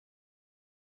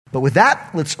But with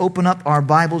that, let's open up our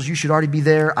Bibles. You should already be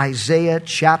there. Isaiah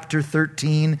chapter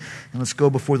 13. And let's go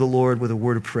before the Lord with a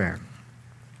word of prayer.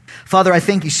 Father, I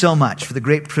thank you so much for the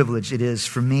great privilege it is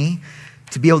for me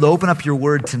to be able to open up your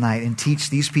word tonight and teach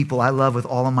these people I love with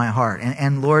all of my heart.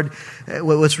 And Lord,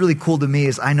 what's really cool to me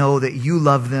is I know that you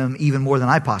love them even more than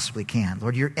I possibly can.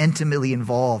 Lord, you're intimately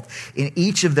involved in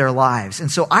each of their lives.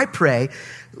 And so I pray,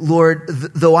 Lord,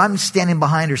 though I'm standing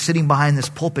behind or sitting behind this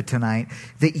pulpit tonight,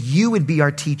 that you would be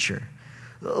our teacher.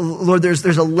 Lord,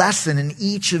 there's a lesson in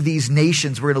each of these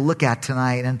nations we're going to look at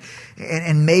tonight,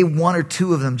 and may one or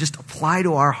two of them just apply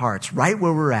to our hearts right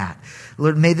where we're at.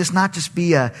 Lord, may this not just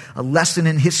be a lesson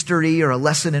in history or a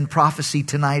lesson in prophecy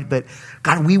tonight, but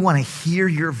God, we want to hear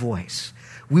your voice.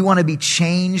 We want to be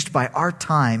changed by our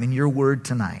time in your word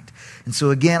tonight. And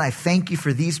so again, I thank you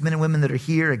for these men and women that are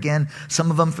here. Again, some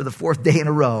of them for the fourth day in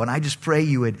a row. And I just pray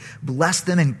you would bless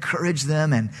them, encourage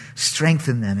them, and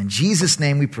strengthen them. In Jesus'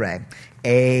 name we pray.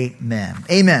 Amen.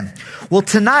 Amen. Well,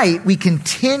 tonight we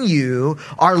continue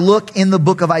our look in the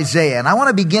book of Isaiah. And I want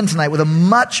to begin tonight with a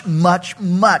much, much,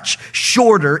 much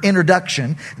shorter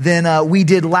introduction than we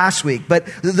did last week. But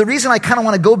the reason I kind of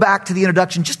want to go back to the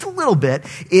introduction just a little bit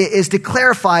is to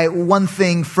clarify one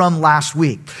thing from last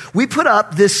week. We put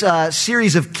up this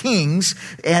series of kings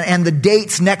and the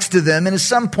dates next to them. And as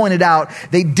some pointed out,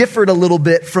 they differed a little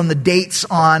bit from the dates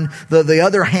on the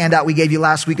other handout we gave you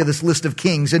last week of this list of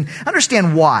kings. And understand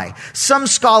why. Some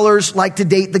scholars like to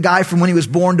date the guy from when he was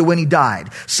born to when he died.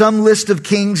 Some list of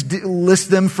kings list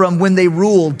them from when they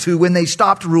ruled to when they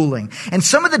stopped ruling. And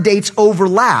some of the dates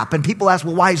overlap. And people ask,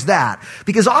 well, why is that?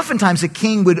 Because oftentimes a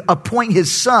king would appoint his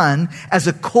son as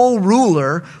a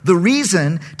co-ruler, the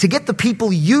reason to get the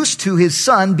people used to his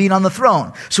son being on the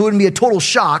throne. So it wouldn't be a total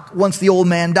shock once the old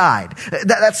man died.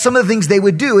 That's some of the things they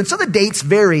would do. And so the dates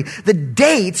vary. The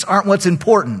dates aren't what's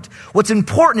important. What's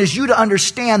important is you to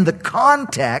understand the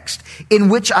context in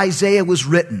which Isaiah was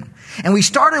written. And we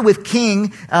started with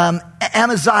King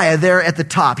Amaziah there at the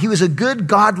top. He was a good,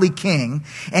 godly king,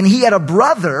 and he had a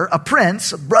brother, a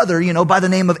prince, by the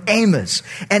name of Amos.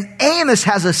 And Amos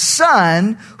has a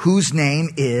son whose name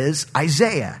is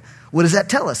Isaiah. What does that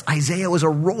tell us? Isaiah was a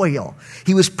royal.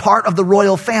 He was part of the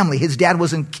royal family. His dad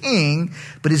wasn't king,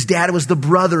 but his dad was the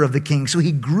brother of the king. So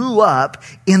he grew up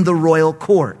in the royal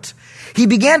court. He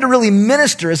began to really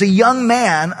minister as a young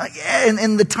man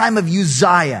in the time of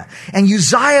Uzziah. And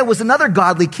Uzziah was another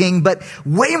godly king, but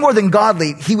way more than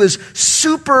godly. He was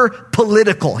super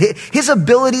political. His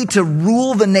ability to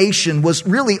rule the nation was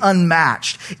really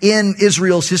unmatched in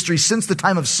Israel's history since the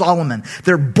time of Solomon.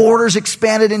 Their borders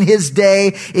expanded in his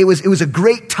day. It was a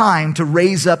great time to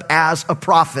raise up as a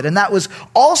prophet. And that was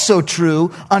also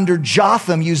true under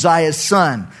Jotham, Uzziah's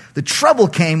son. The trouble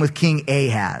came with King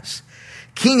Ahaz.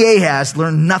 King Ahaz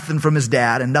learned nothing from his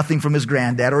dad and nothing from his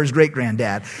granddad or his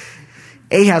great-granddad.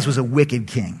 Ahaz was a wicked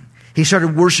king. He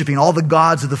started worshiping all the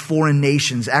gods of the foreign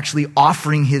nations, actually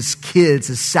offering his kids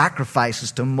as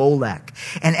sacrifices to Molech.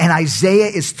 And Isaiah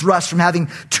is thrust from having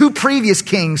two previous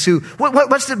kings who,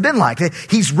 what's it been like?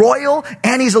 He's royal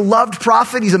and he's a loved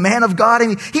prophet. He's a man of God. I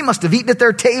mean, he must have eaten at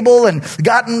their table and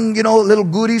gotten, little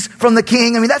goodies from the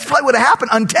king. I mean, that's probably what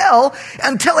happened until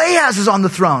Ahaz is on the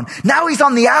throne. Now he's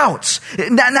on the outs.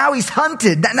 Now he's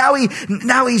hunted.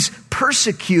 Now he's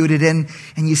persecuted. And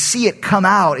you see it come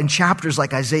out in chapters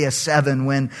like Isaiah 7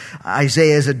 when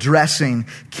Isaiah is addressing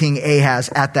King Ahaz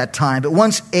at that time. But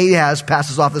once Ahaz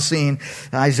passes off the scene,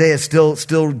 Isaiah is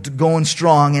still going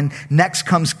strong. And next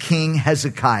comes King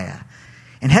Hezekiah.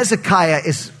 And Hezekiah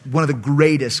is one of the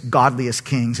greatest, godliest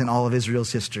kings in all of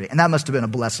Israel's history. And that must have been a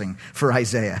blessing for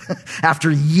Isaiah. After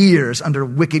years under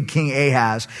wicked King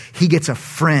Ahaz, he gets a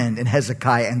friend in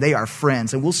Hezekiah, and they are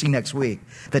friends. And we'll see next week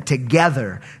that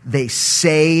together they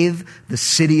save the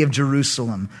city of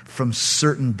Jerusalem from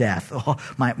certain death.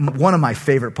 One of my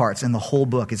favorite parts in the whole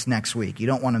book is next week. You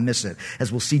don't want to miss it,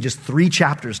 as we'll see just 3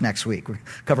 chapters next week. We'll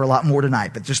cover a lot more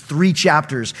tonight, but just 3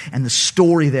 chapters, and the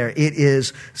story there, it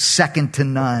is second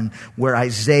to none, where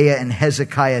Isaiah and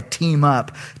Hezekiah team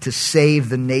up to save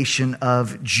the nation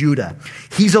of Judah.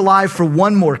 He's alive for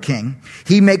one more king.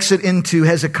 He makes it into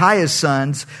Hezekiah's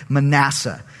sons,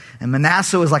 Manasseh. And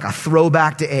Manasseh was like a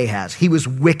throwback to Ahaz. He was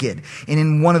wicked. And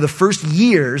in one of the first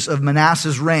years of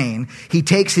Manasseh's reign, he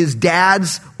takes his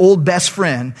dad's old best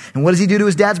friend. And what does he do to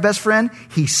his dad's best friend?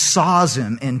 He saws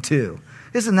him in two.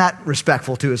 Isn't that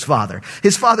respectful to his father?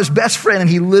 His father's best friend, and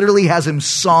he literally has him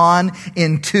sawn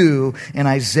in two, and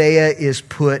Isaiah is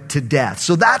put to death.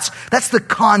 So that's the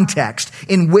context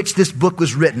in which this book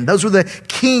was written. Those were the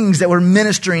kings that were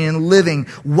ministering and living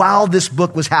while this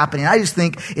book was happening. I just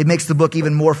think it makes the book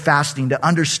even more fascinating to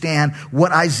understand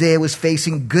what Isaiah was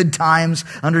facing. Good times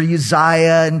under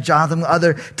Uzziah and Jotham,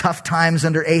 other tough times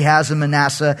under Ahaz and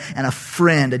Manasseh, and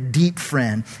a deep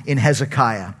friend in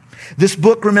Hezekiah. This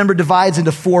book, remember, divides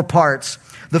into 4 parts.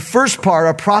 The first part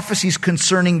are prophecies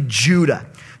concerning Judah.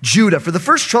 For the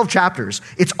first 12 chapters,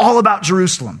 it's all about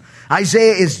Jerusalem.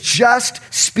 Isaiah is just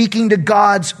speaking to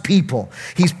God's people.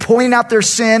 He's pointing out their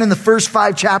sin in the first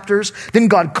 5 chapters. Then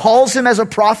God calls him as a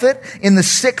prophet in the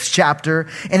 6th chapter.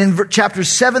 And in chapters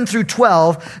 7 through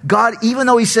 12, God, even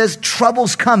though he says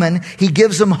trouble's coming, he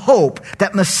gives them hope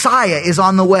that Messiah is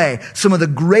on the way. Some of the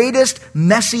greatest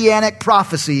messianic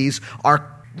prophecies are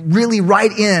really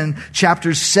right in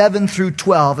chapters 7 through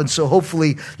 12. And so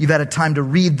hopefully you've had a time to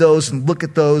read those and look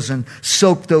at those and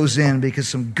soak those in, because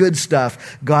some good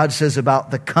stuff God says about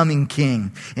the coming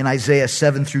king in Isaiah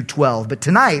 7 through 12. But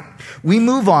tonight we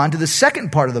move on to the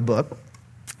second part of the book,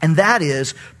 and that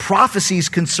is prophecies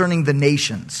concerning the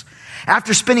nations.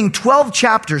 After spending 12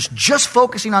 chapters just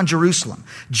focusing on Jerusalem,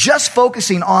 just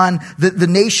focusing on the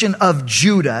nation of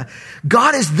Judah,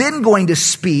 God is then going to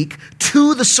speak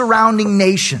to the surrounding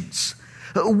nations.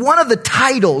 One of the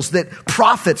titles that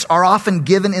prophets are often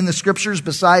given in the scriptures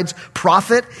besides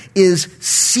prophet is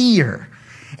seer.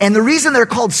 And the reason they're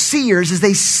called seers is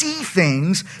they see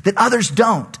things that others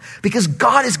don't, because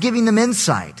God is giving them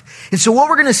insight. And so what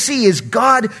we're going to see is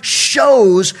God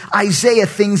shows Isaiah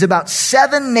things about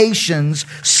 7 nations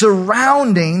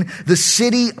surrounding the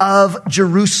city of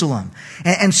Jerusalem.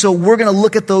 And so we're going to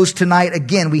look at those tonight.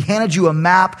 Again, we handed you a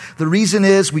map. The reason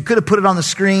is we could have put it on the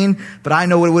screen, but I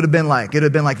know what it would have been like. It would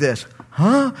have been like this.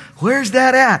 Huh? Where's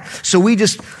that at? So we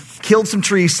just killed some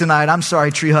trees tonight. I'm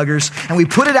sorry, tree huggers. And we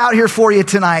put it out here for you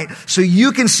tonight so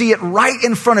you can see it right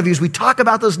in front of you. As we talk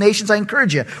about those nations, I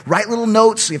encourage you, write little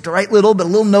notes. You have to write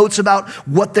little notes about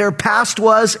what their past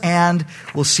was, and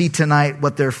we'll see tonight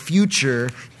what their future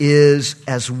is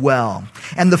as well.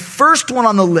 And the first one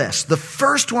on the list,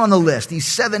 these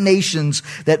 7 nations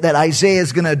that Isaiah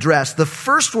is going to address, the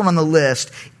first one on the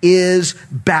list is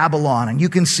Babylon. And you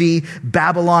can see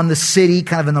Babylon, the city,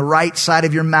 kind of in the right side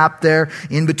of your map there,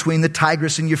 in between the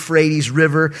Tigris and Euphrates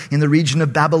River, in the region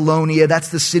of Babylonia. That's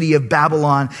the city of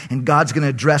Babylon, and God's going to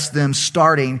address them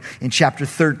starting in chapter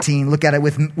 13. Look at it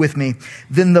with me.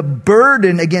 Then the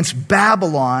burden against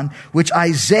Babylon, which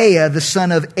Isaiah, the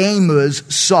son of Amoz,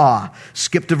 saw.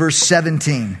 Skip to verse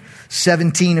 17.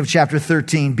 17 of chapter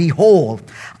 13. Behold,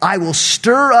 I will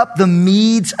stir up the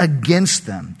Medes against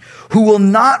them, who will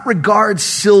not regard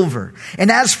silver.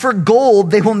 And as for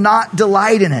gold, they will not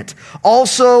delight in it.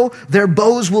 Also, their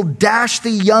bows will dash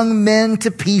the young men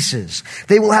to pieces.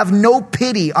 They will have no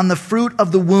pity on the fruit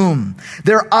of the womb.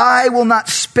 Their eye will not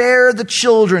spare the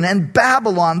children. And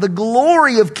Babylon, the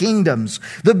glory of kingdoms,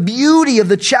 the beauty of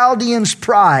the Chaldeans'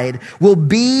 pride, will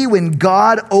be when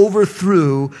God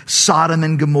overthrew Sodom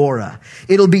and Gomorrah.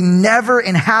 It'll be never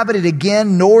inhabited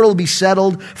again, nor it'll be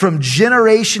settled from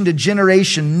generation to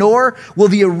generation, nor will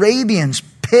the Arabians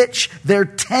pitch their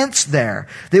tents there.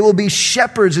 There will be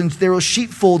shepherds and there will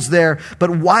sheepfolds there, but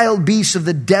wild beasts of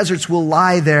the deserts will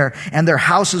lie there, and their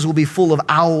houses will be full of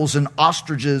owls, and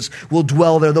ostriches will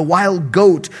dwell there. The wild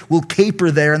goat will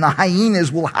caper there, and the hyenas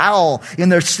will howl in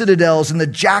their citadels, and the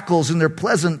jackals in their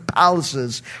pleasant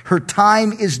palaces. Her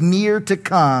time is near to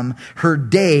come. Her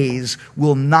days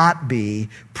will not be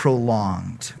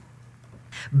prolonged.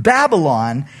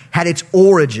 Babylon had its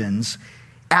origins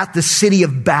at the city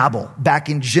of Babel back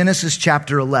in Genesis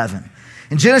chapter 11.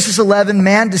 In Genesis 11,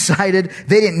 man decided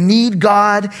they didn't need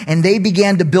God, and they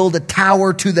began to build a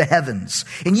tower to the heavens.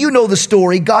 And you know the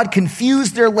story. God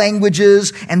confused their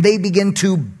languages, and they begin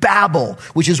to babble,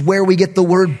 which is where we get the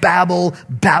word Babel,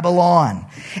 Babylon.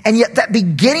 And yet that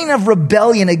beginning of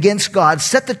rebellion against God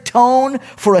set the tone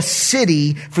for a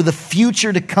city for the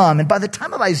future to come. And by the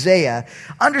time of Isaiah,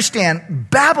 understand,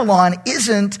 Babylon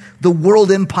isn't the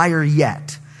world empire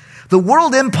yet. The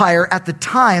world empire at the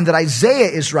time that Isaiah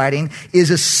is writing is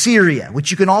Assyria,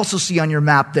 which you can also see on your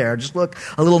map there. Just look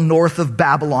a little north of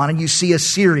Babylon and you see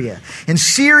Assyria. And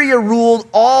Syria ruled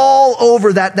all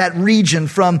over that region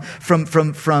from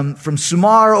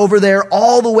Sumar over there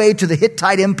all the way to the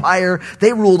Hittite Empire.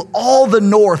 They ruled all the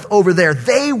north over there.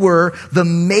 They were the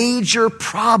major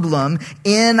problem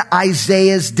in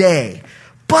Isaiah's day.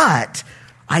 But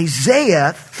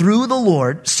Isaiah, through the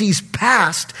Lord, sees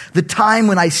past the time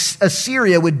when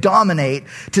Assyria would dominate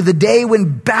to the day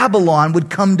when Babylon would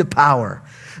come to power.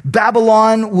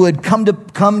 Babylon would come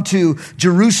to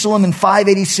Jerusalem in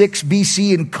 586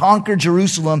 BC and conquer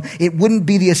Jerusalem. It wouldn't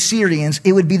be the Assyrians,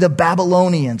 it would be the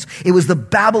Babylonians. It was the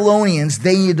Babylonians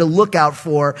they needed to look out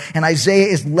for, and Isaiah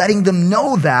is letting them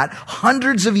know that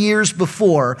hundreds of years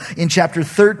before in chapter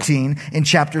 13 and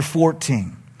chapter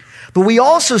 14. But we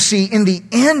also see in the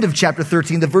end of chapter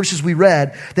 13, the verses we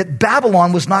read, that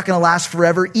Babylon was not going to last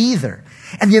forever either.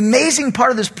 And the amazing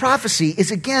part of this prophecy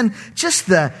is, again, just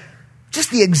the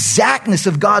exactness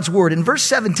of God's word. In verse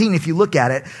 17, if you look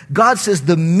at it, God says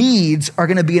the Medes are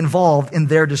going to be involved in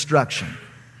their destruction.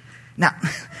 Now,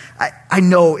 I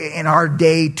know in our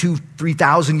day,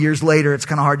 3,000 years later, it's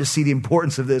kind of hard to see the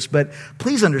importance of this, but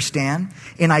please understand,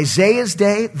 in Isaiah's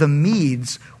day, the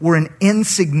Medes were an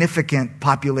insignificant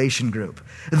population group.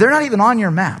 They're not even on your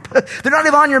map. They're not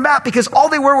even on your map because all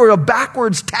they were a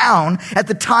backwards town at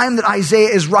the time that Isaiah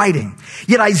is writing.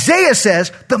 Yet Isaiah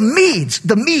says the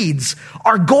Medes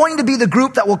are going to be the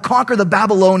group that will conquer the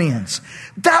Babylonians.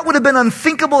 That would have been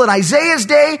unthinkable in Isaiah's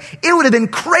day. It would have been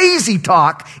crazy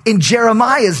talk in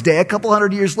Jeremiah's day a couple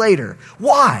hundred years later.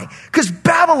 Why? Because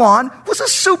Babylon was a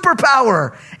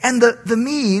superpower and the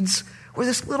Medes were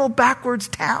this little backwards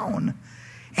town.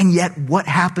 And yet what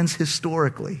happens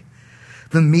historically?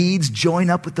 The Medes join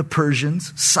up with the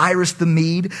Persians. Cyrus the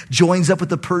Mede joins up with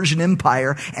the Persian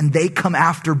Empire, and they come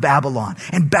after Babylon.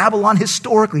 And Babylon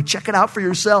historically, check it out for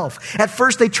yourself. At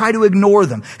first, they try to ignore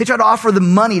them. They try to offer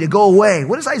them money to go away.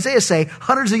 What does Isaiah say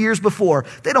hundreds of years before?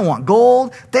 They don't want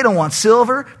gold. They don't want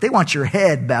silver. They want your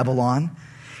head, Babylon.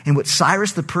 And what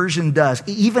Cyrus the Persian does,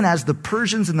 even as the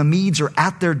Persians and the Medes are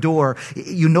at their door,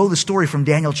 you know the story from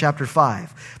Daniel chapter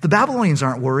 5. The Babylonians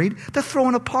aren't worried. They're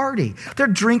throwing a party. They're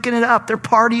drinking it up. They're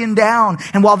partying down.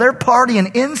 And while they're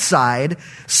partying inside,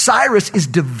 Cyrus is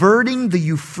diverting the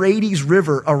Euphrates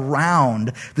River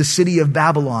around the city of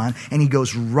Babylon, and he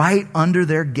goes right under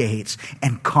their gates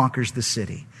and conquers the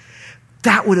city.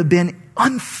 That would have been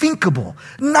unthinkable,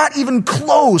 not even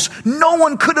close. No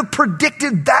one could have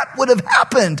predicted that would have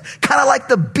happened. Kind of like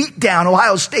the beatdown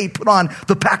Ohio State put on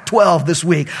the Pac-12 this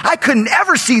week. I couldn't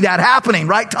ever see that happening,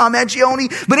 right, Tom Angione?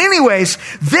 But anyways,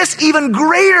 this even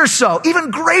greater so.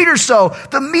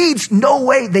 The Medes, no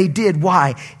way they did.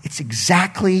 Why? It's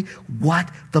exactly what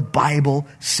the Bible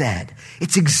said.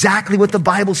 It's exactly what the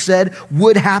Bible said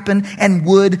would happen and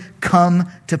would come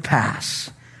to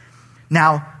pass.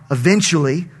 Now,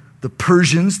 eventually, the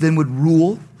Persians then would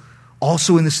rule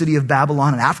also in the city of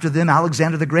Babylon. And after them,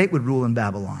 Alexander the Great would rule in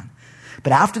Babylon.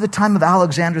 But after the time of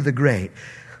Alexander the Great,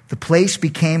 the place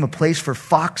became a place for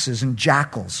foxes and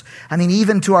jackals. I mean,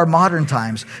 even to our modern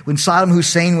times, when Saddam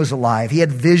Hussein was alive, he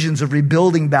had visions of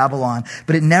rebuilding Babylon,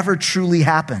 but it never truly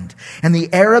happened. And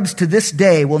the Arabs to this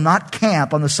day will not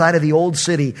camp on the site of the old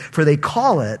city, for they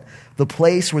call it the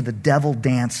place where the devil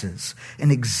dances. An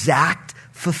exact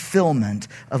fulfillment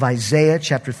of Isaiah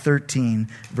chapter 13,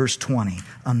 verse 20.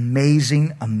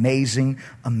 Amazing, amazing,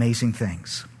 amazing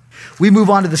things. We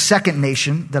move on to the second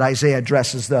nation that Isaiah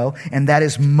addresses, though, and that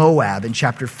is Moab in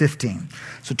chapter 15.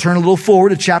 So turn a little forward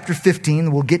to chapter 15,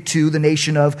 and we'll get to the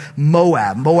nation of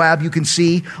Moab. Moab, you can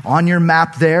see on your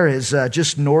map there, is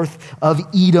just north of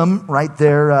Edom, right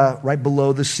there, right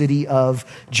below the city of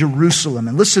Jerusalem.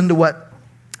 And listen to what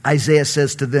Isaiah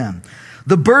says to them.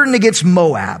 The burden against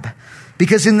Moab,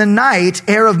 because in the night,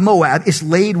 Ar of Moab is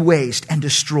laid waste and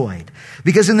destroyed.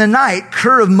 Because in the night,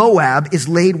 Ker of Moab is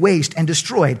laid waste and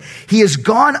destroyed. He has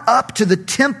gone up to the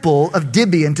temple of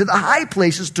Gibeon, to the high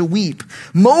places to weep.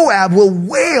 Moab will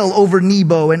wail over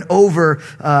Nebo and over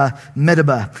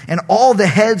Medeba, and all the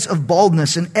heads of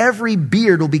baldness, and every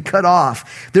beard will be cut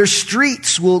off. Their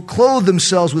streets will clothe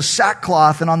themselves with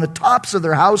sackcloth, and on the tops of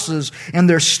their houses and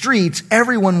their streets,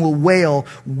 everyone will wail,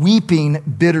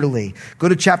 weeping bitterly. Go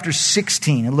to chapter 16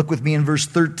 and look with me in verse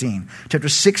 13. Chapter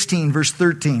 16, verse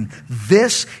 13.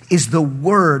 This is the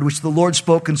word which the Lord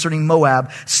spoke concerning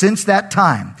Moab since that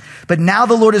time. But now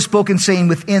the Lord has spoken, saying,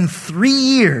 within 3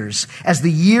 years, as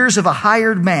the years of a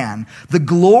hired man, the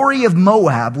glory of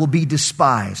Moab will be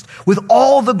despised with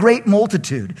all the great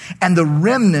multitude, and the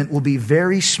remnant will be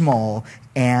very small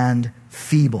and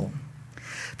feeble.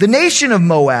 The nation of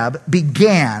Moab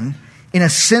began in a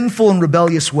sinful and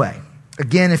rebellious way.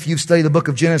 Again, if you've studied the book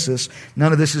of Genesis,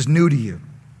 none of this is new to you.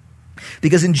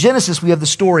 Because in Genesis, we have the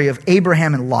story of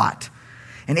Abraham and Lot.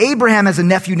 And Abraham has a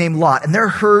nephew named Lot, and their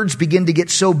herds begin to get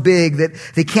so big that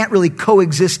they can't really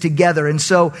coexist together. And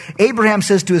so Abraham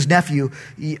says to his nephew,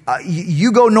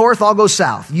 you go north, I'll go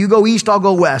south. You go east, I'll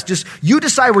go west. Just you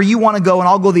decide where you want to go, and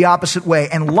I'll go the opposite way.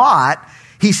 And Lot,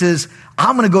 He says,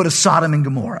 I'm going to go to Sodom and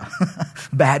Gomorrah.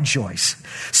 Bad choice.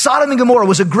 Sodom and Gomorrah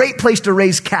was a great place to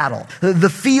raise cattle. The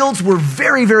fields were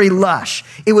very, very lush.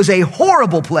 It was a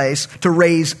horrible place to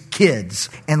raise kids.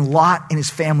 And Lot and his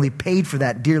family paid for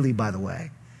that dearly, by the way.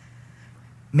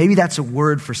 Maybe that's a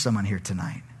word for someone here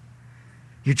tonight.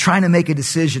 You're trying to make a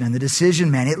decision, and the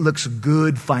decision, man, it looks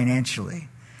good financially.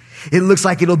 It looks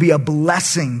like it'll be a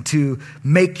blessing to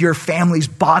make your family's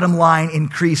bottom line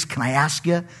increase. Can I ask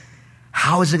you,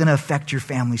 how is it going to affect your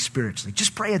family spiritually?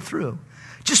 Just pray it through.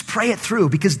 Just pray it through,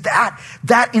 because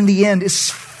that in the end is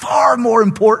far more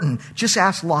important. Just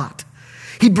ask Lot.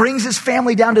 He brings his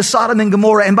family down to Sodom and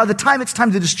Gomorrah, and by the time it's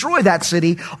time to destroy that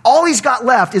city, all he's got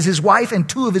left is his wife and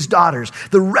 2 of his daughters.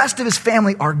 The rest of his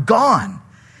family are gone.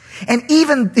 And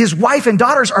even his wife and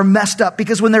daughters are messed up,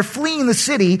 because when they're fleeing the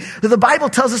city, the Bible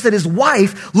tells us that his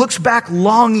wife looks back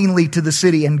longingly to the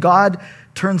city, and God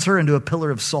turns her into a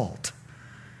pillar of salt.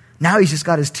 Now he's just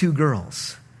got his 2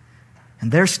 girls.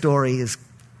 And their story is,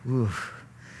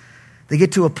 they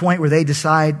get to a point where they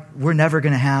decide, we're never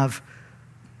going to have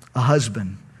a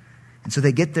husband. And so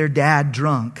they get their dad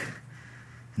drunk,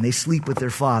 and they sleep with their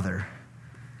father.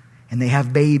 And they have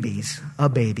a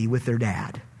baby with their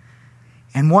dad.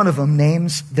 And one of them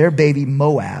names their baby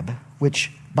Moab,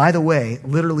 which, by the way,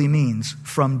 literally means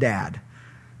from dad.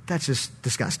 That's just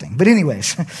disgusting. But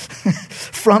anyways,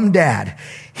 from dad,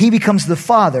 he becomes the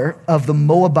father of the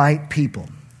Moabite people.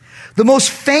 The most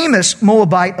famous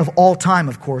Moabite of all time,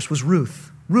 of course, was Ruth.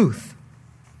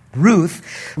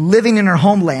 Ruth, living in her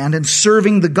homeland and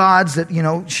serving the gods that,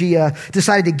 she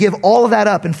decided to give all of that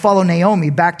up and follow Naomi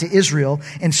back to Israel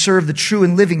and serve the true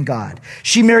and living God.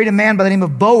 She married a man by the name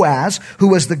of Boaz, who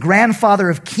was the grandfather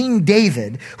of King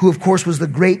David, who of course was the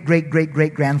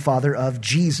great-great-great-great-grandfather of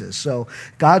Jesus. So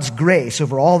God's grace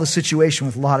over all the situation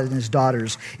with Lot and his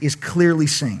daughters is clearly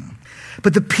seen.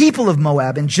 But the people of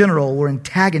Moab in general were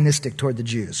antagonistic toward the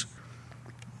Jews.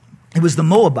 It was the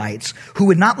Moabites who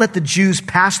would not let the Jews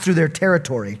pass through their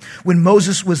territory when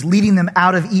Moses was leading them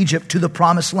out of Egypt to the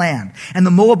promised land. And the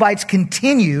Moabites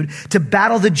continued to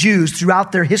battle the Jews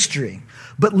throughout their history.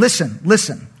 But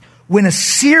listen. When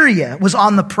Assyria was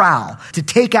on the prowl to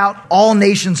take out all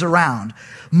nations around,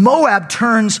 Moab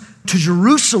turns to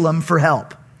Jerusalem for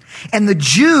help. And the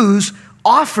Jews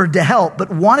offered to help, but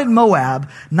wanted Moab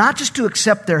not just to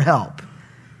accept their help.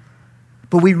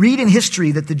 But we read in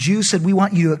history that the Jews said, we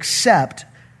want you to accept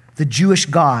the Jewish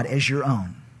God as your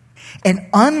own. And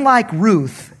unlike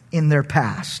Ruth in their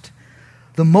past,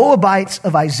 the Moabites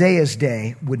of Isaiah's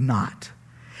day would not.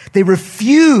 They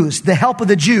refused the help of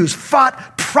the Jews,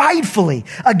 fought pridefully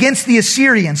against the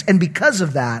Assyrians. And because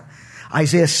of that,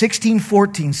 Isaiah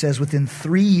 16:14 says within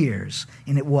 3 years,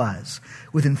 and it was,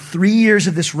 within 3 years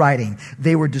of this writing,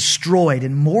 they were destroyed.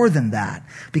 And more than that,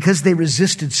 because they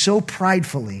resisted so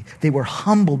pridefully, they were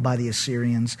humbled by the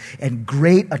Assyrians, and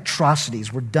great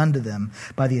atrocities were done to them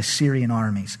by the Assyrian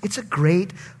armies. It's a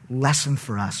great lesson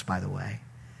for us, by the way.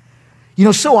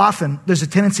 So often there's a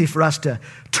tendency for us to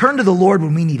turn to the Lord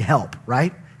when we need help,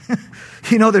 right?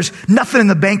 There's nothing in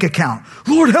the bank account.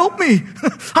 Lord, help me.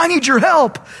 I need your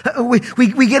help.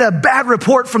 We get a bad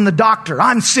report from the doctor.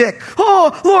 I'm sick.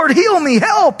 Oh, Lord, heal me.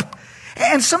 Help.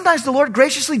 And sometimes the Lord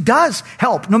graciously does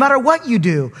help, no matter what you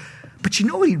do. But you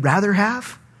know what he'd rather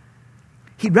have?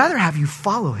 He'd rather have you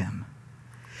follow him.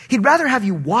 He'd rather have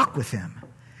you walk with him.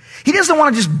 He doesn't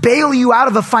want to just bail you out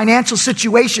of a financial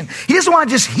situation. He doesn't want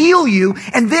to just heal you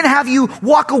and then have you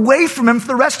walk away from him for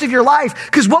the rest of your life.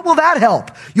 Because what will that help?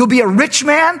 You'll be a rich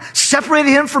man, separated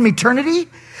him from eternity.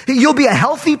 You'll be a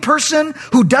healthy person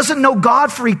who doesn't know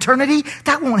God for eternity.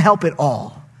 That won't help at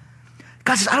all.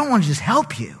 God says, I don't want to just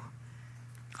help you.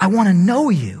 I want to know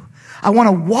you. I want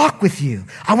to walk with you.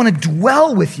 I want to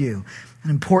dwell with you. An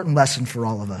important lesson for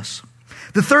all of us.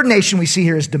 The third nation we see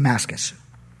here is Damascus.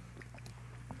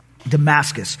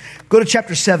 Damascus. Go to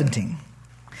chapter 17.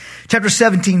 Chapter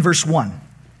 17, verse 1.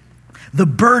 The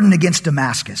burden against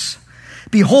Damascus.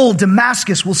 Behold,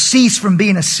 Damascus will cease from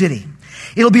being a city.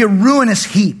 It'll be a ruinous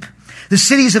heap. The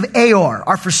cities of Aor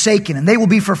are forsaken, and they will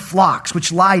be for flocks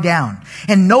which lie down,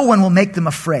 and no one will make them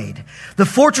afraid. The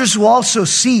fortress will also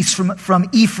cease from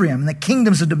Ephraim and the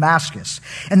kingdoms of Damascus,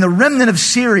 and the remnant of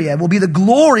Syria will be the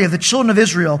glory of the children of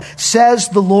Israel, says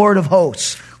the Lord of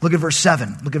hosts. Look at verse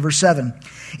 7. Look at verse 7.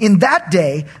 In that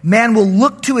day, man will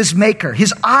look to his maker.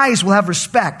 His eyes will have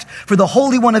respect for the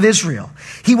Holy One of Israel.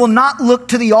 He will not look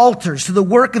to the altars, to the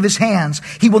work of his hands.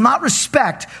 He will not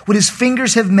respect what his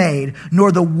fingers have made,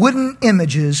 nor the wooden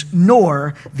images,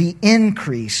 nor the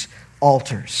increase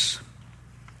altars.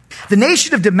 The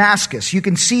nation of Damascus, you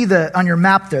can see on your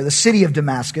map there, the city of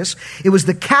Damascus. It was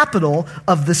the capital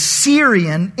of the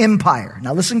Syrian Empire.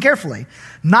 Now listen carefully.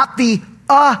 Not the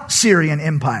Assyrian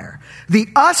Empire. The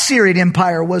Assyrian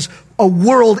Empire was a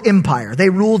world empire. They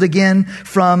ruled again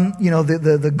from,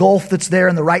 the Gulf that's there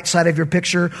on the right side of your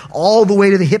picture, all the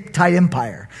way to the Hittite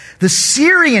Empire. The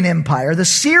Syrian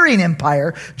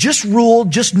Empire just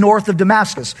ruled just north of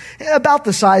Damascus, about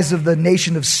the size of the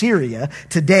nation of Syria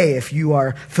today, if you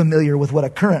are familiar with what a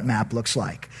current map looks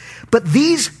like. But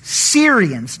these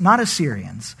Syrians, not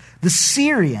Assyrians, the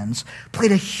Syrians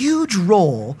played a huge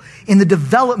role in the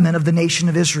development of the nation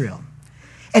of Israel,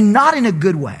 and not in a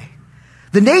good way.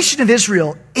 The nation of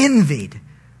Israel envied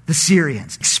the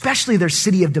Syrians, especially their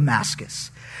city of Damascus.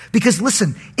 Because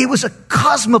listen, it was a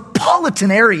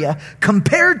cosmopolitan area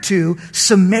compared to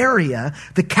Samaria,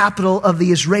 the capital of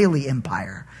the Israeli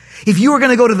Empire. If you were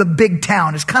going to go to the big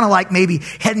town, it's kind of like maybe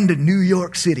heading to New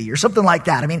York City or something like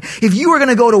that. I mean, if you were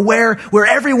going to go to where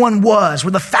everyone was,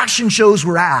 where the fashion shows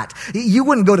were at, you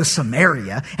wouldn't go to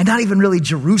Samaria and not even really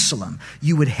Jerusalem.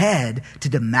 You would head to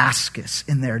Damascus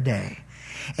in their day.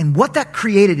 And what that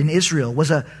created in Israel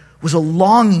was a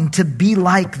longing to be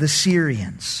like the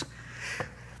Syrians.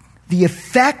 The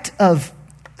effect of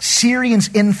Syrians'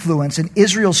 influence in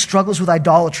Israel's struggles with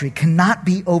idolatry cannot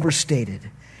be overstated.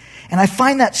 And I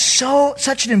find that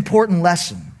such an important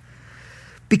lesson,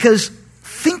 because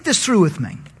think this through with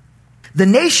me. The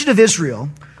nation of Israel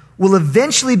will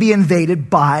eventually be invaded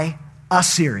by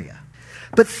Assyria.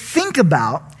 But think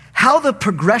about how the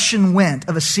progression went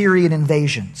of Assyrian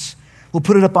invasions. We'll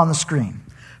put it up on the screen.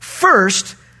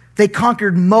 First, they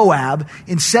conquered Moab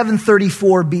in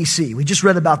 734 BC. We just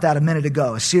read about that a minute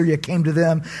ago. Assyria came to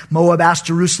them. Moab asked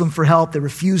Jerusalem for help. They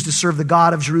refused to serve the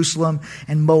God of Jerusalem,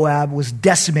 and Moab was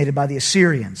decimated by the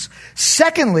Assyrians.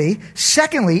 Secondly,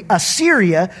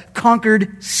 Assyria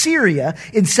conquered Syria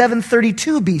in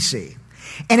 732 BC.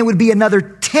 And it would be another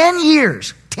 10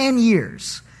 years,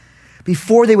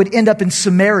 before they would end up in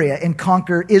Samaria and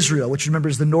conquer Israel, which remember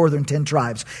is the northern 10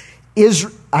 tribes.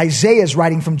 Isaiah is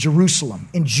writing from Jerusalem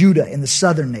in Judah in the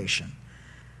southern nation.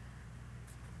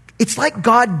 It's like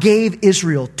God gave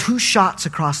Israel 2 shots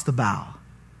across the bow.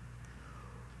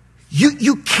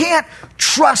 You can't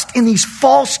trust in these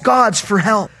false gods for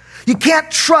help. You can't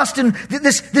trust in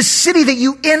this city that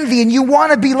you envy and you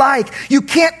want to be like. You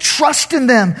can't trust in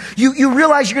them. You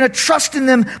realize you're going to trust in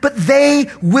them, but they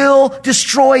will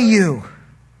destroy you.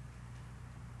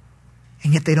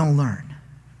 And yet they don't learn.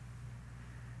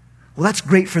 Well, that's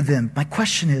great for them. My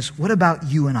question is, what about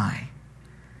you and I?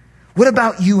 What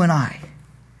about you and I?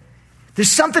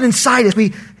 There's something inside us.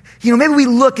 Maybe we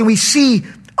look and we see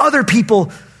other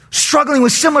people struggling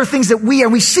with similar things that we are.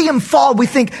 And we see them fall. We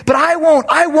think, but I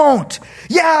won't.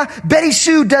 Yeah, Betty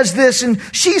Sue does this and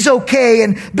she's okay.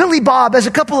 And Billy Bob has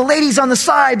a couple of ladies on the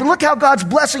side, but look how God's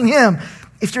blessing him.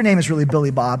 If your name is really Billy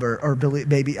Bob or Billy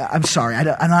Baby, I'm sorry.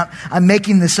 I'm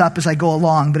making this up as I go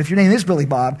along. But if your name is Billy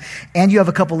Bob and you have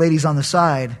a couple ladies on the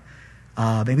side,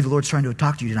 maybe the Lord's trying to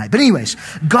talk to you tonight. But anyways,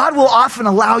 God will often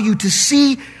allow you to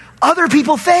see other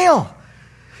people fail.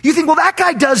 You think, well, that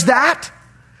guy does that.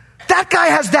 That guy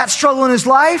has that struggle in his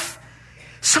life.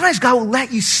 Sometimes God will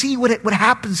let you see what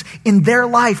happens in their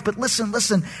life. But listen,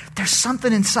 there's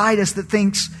something inside us that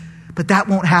thinks, but that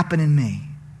won't happen in me.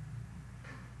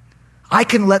 I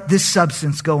can let this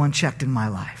substance go unchecked in my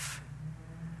life.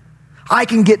 I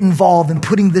can get involved in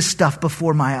putting this stuff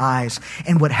before my eyes.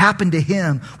 And what happened to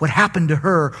him, what happened to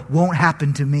her, won't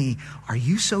happen to me. Are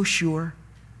you so sure?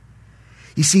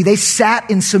 You see, they sat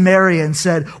in Samaria and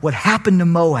said, what happened to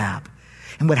Moab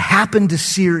and what happened to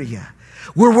Syria?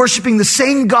 We're worshiping the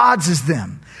same gods as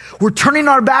them. We're turning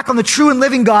our back on the true and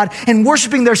living God and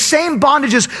worshiping their same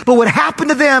bondages. But what happened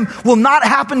to them will not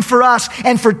happen for us.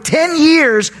 And for 10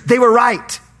 years, they were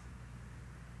right,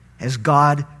 as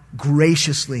God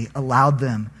graciously allowed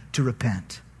them to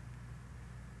repent.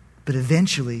 But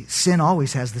eventually, sin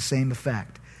always has the same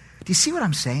effect. Do you see what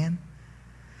I'm saying?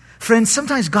 Friends,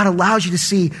 sometimes God allows you to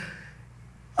see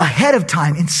ahead of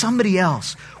time in somebody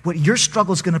else what your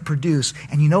struggle is going to produce.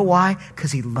 And you know why?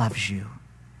 Because he loves you.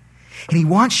 And he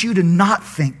wants you to not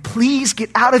think, please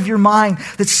get out of your mind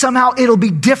that somehow it'll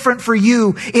be different for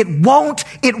you. It won't.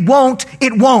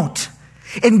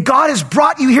 And God has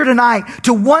brought you here tonight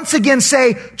to once again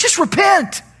say, just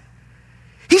repent.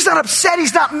 He's not upset.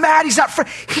 He's not mad. He's not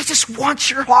he just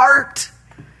wants your heart.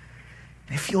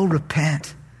 And if you'll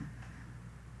repent,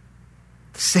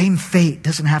 the same fate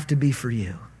doesn't have to be for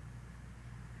you.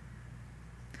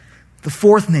 The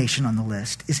 4th nation on the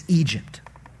list is Egypt.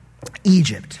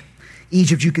 Egypt,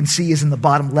 you can see, is in the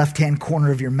bottom left-hand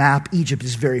corner of your map. Egypt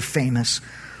is very famous.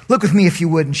 Look with me, if you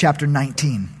would, in chapter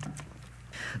 19.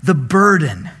 The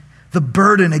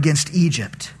burden against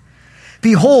Egypt.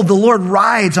 Behold, the Lord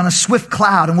rides on a swift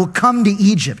cloud and will come to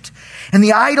Egypt. And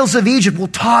the idols of Egypt will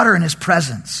totter in his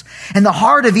presence. And the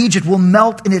heart of Egypt will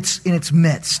melt in its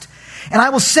midst. And I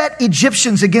will set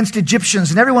Egyptians against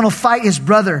Egyptians, and everyone will fight his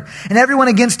brother, and everyone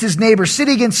against his neighbor,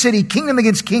 city against city, kingdom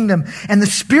against kingdom. And the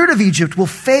spirit of Egypt will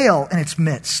fail in its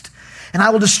midst. And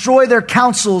I will destroy their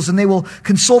counsels, and they will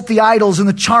consult the idols and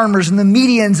the charmers and the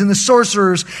Medians and the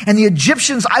sorcerers. And the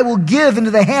Egyptians I will give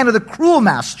into the hand of the cruel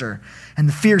master. And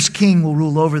the fierce king will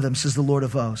rule over them, says the Lord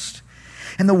of hosts.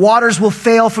 And the waters will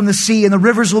fail from the sea, and the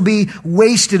rivers will be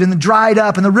wasted and dried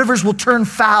up, and the rivers will turn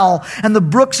foul, and the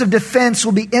brooks of defense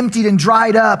will be emptied and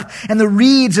dried up, and the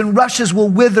reeds and rushes will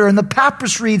wither, and the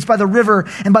papyrus reeds by the river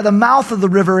and by the mouth of the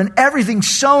river, and everything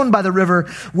sown by the river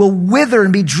will wither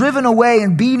and be driven away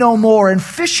and be no more. And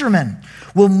fishermen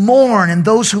will mourn, and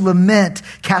those who lament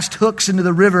cast hooks into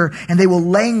the river, and they will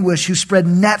languish who spread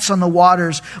nets on the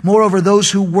waters. Moreover, those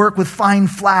who work with fine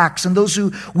flax and those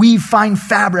who weave fine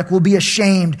fabric will be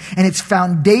ashamed, and its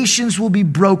foundations will be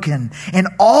broken, and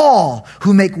all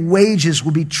who make wages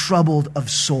will be troubled of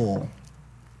soul.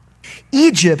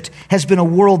 Egypt has been a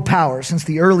world power since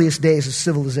the earliest days of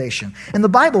civilization, and the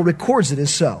Bible records it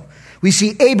as so. We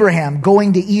see Abraham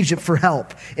going to Egypt for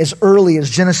help as early as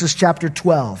Genesis chapter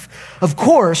 12. Of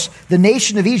course, the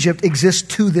nation of Egypt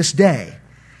exists to this day.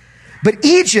 But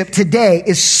Egypt today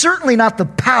is certainly not the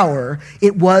power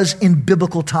it was in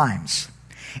biblical times.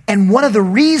 And one of the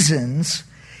reasons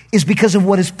is because of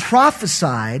what is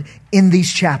prophesied in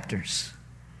these chapters.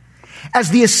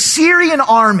 As the Assyrian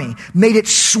army made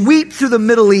its sweep through the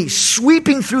Middle East,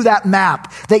 sweeping through that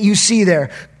map that you see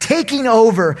there, taking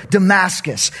over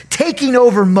Damascus, taking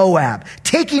over Moab,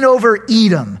 taking over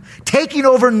Edom, taking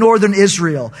over northern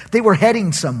Israel, they were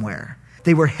heading somewhere.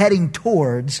 They were heading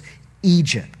towards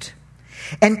Egypt.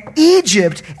 And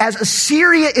Egypt, as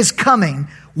Assyria is coming,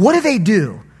 what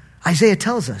do? Isaiah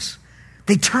tells us.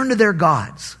 They turn to their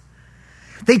gods.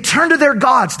 They turn to their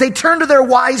gods. They turn to their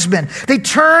wise men. They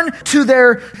turn to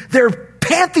their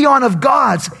pantheon of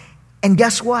gods. And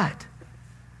guess what?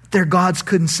 Their gods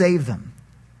couldn't save them.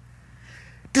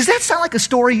 Does that sound like a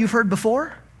story you've heard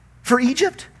before for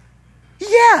Egypt?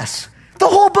 Yes. The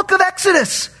whole book of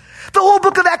Exodus. The whole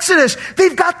book of Exodus.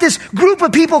 They've got this group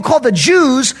of people called the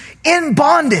Jews in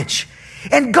bondage.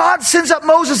 And God sends up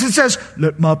Moses and says,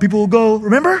 let my people go.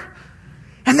 Remember?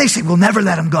 And they say, we'll never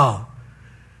let them go.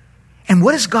 And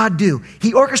what does God do?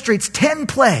 He orchestrates 10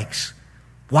 plagues.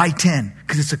 Why 10?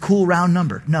 Because it's a cool round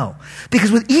number? No.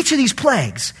 Because with each of these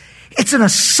plagues, it's an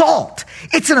assault.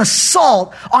 It's an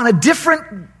assault on a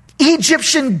different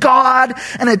Egyptian god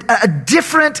and a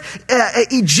different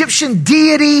Egyptian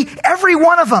deity, every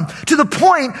one of them, to the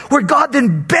point where God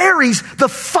then buries the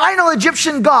final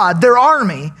Egyptian god, their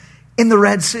army, in the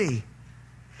Red Sea.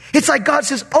 It's like God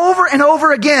says over and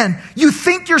over again, you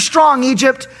think you're strong,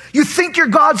 Egypt. You think your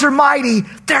gods are mighty.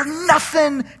 They're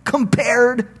nothing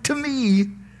compared to me.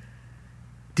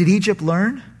 Did Egypt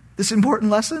learn this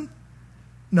important lesson?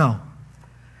 No.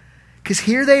 Because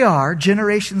here they are,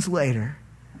 generations later.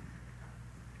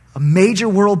 A major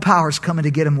world power is coming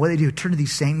to get them. What do? Turn to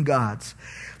these same gods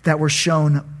that were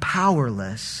shown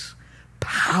powerless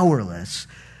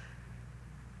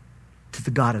to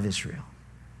the God of Israel.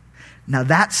 Now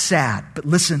that's sad, but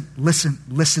listen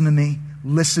to me.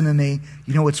 Listen to me.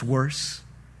 You know what's worse?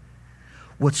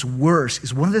 What's worse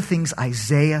is one of the things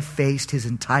Isaiah faced his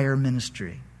entire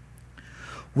ministry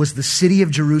was the city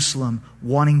of Jerusalem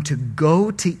wanting to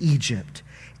go to Egypt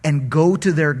and go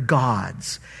to their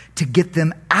gods to get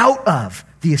them out of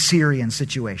the Assyrian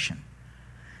situation.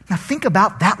 Now think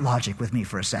about that logic with me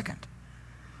for a second.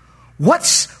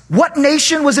 What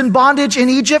nation was in bondage in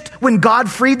Egypt when God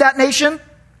freed that nation?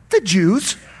 The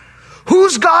Jews.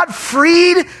 Whose God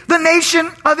freed the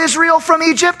nation of Israel from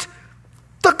Egypt?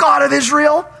 The God of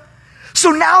Israel.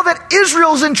 So now that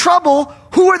Israel's in trouble,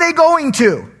 who are they going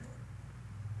to?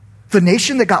 The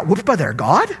nation that got whooped by their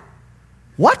God?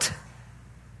 What?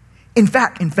 In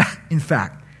fact,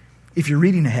 if you're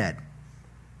reading ahead,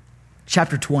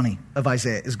 chapter 20 of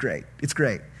Isaiah is great. It's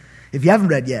great. If you haven't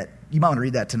read yet, you might want to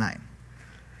read that tonight.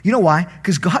 You know why?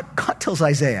 Because God tells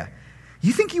Isaiah,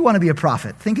 you think you want to be a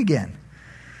prophet? Think again.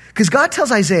 Because God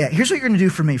tells Isaiah, here's what you're going to do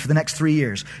for me for the next 3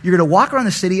 years. You're going to walk around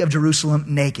the city of Jerusalem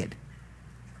naked.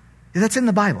 That's in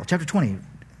the Bible, chapter 20.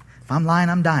 If I'm lying,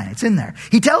 I'm dying. It's in there.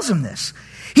 He tells him this.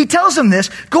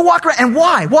 Go walk around. And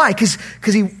why? Why?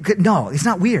 No, it's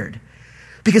not weird.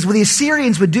 Because what the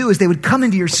Assyrians would do is they would come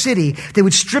into your city, they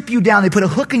would strip you down, they put a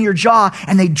hook in your jaw,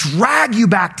 and they drag you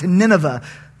back to Nineveh,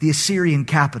 the Assyrian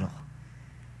capital.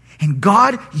 And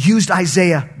God used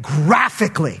Isaiah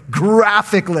graphically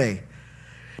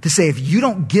to say, if you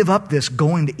don't give up this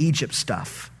going to Egypt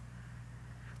stuff,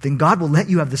 then God will let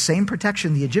you have the same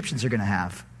protection the Egyptians are going to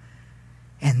have.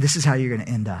 And this is how you're going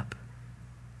to end up.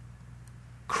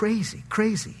 Crazy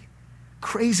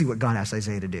what God asked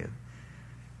Isaiah to do.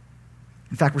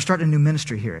 In fact, we're starting a new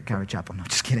ministry here at Calvary Chapel. No,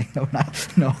 just kidding. No, we're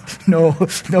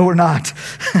not. No, we're not.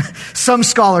 Some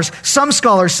scholars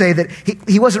say that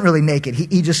he wasn't really naked.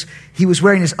 He was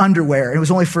wearing his underwear, and it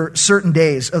was only for certain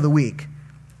days of the week.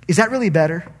 Is that really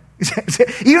better? Is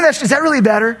that really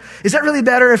better? Is that really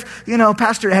better if,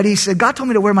 Pastor Eddie said, God told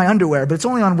me to wear my underwear, but it's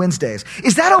only on Wednesdays.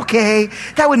 Is that okay?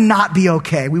 That would not be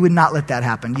okay. We would not let that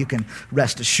happen. You can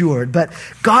rest assured. But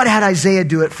God had Isaiah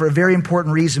do it for a very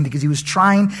important reason, because he was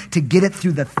trying to get it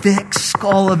through the thick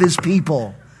skull of his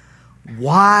people.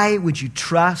 Why would you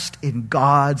trust in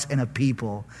gods and a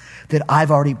people that I've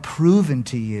already proven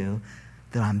to you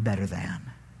that I'm better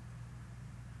than?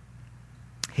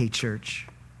 Hey, church.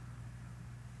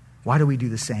 Why do we do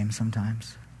the same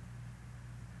sometimes?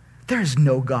 There is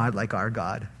no God like our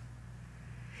God.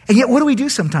 And yet, what do we do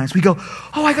sometimes? We go,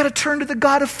 I got to turn to the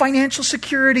God of financial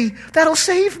security. That'll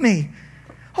save me.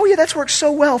 Oh yeah, that's worked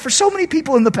so well for so many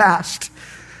people in the past.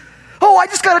 I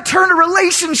just got to turn to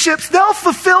relationships. They'll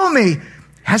fulfill me.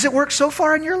 Has it worked so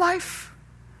far in your life?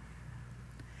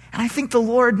 And I think the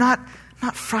Lord, not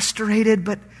frustrated,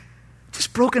 but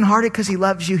just brokenhearted because he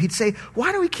loves you, he'd say,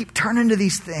 why do we keep turning to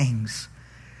these things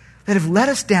that have let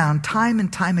us down time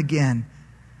and time again?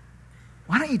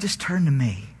 Why don't you just turn to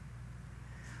me?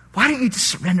 Why don't you just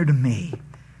surrender to me?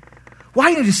 Why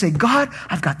don't you just say, God,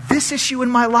 I've got this issue in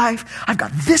my life. I've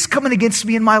got this coming against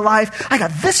me in my life. I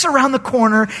got this around the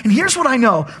corner. And here's what I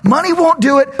know. Money won't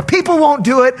do it. People won't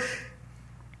do it.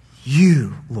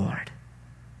 You, Lord.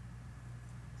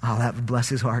 That would bless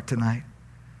his heart tonight.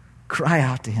 Cry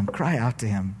out to him. Cry out to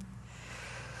him.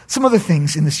 Some other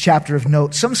things in this chapter of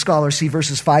note. Some scholars see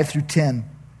verses 5 through 10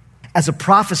 as a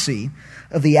prophecy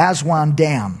of the Aswan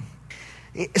Dam.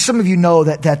 Some of you know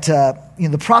that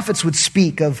the prophets would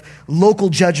speak of local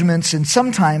judgments and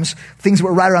sometimes things that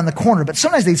were right around the corner, but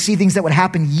sometimes they'd see things that would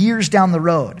happen years down the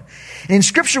road. And in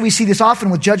Scripture, we see this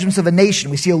often with judgments of a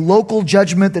nation. We see a local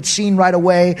judgment that's seen right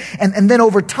away, and then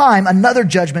over time, another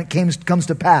judgment comes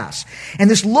to pass. And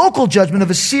this local judgment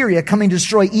of Assyria coming to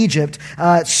destroy Egypt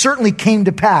certainly came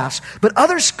to pass. But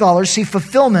other scholars see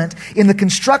fulfillment in the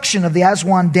construction of the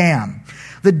Aswan Dam.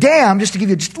 The dam, just to give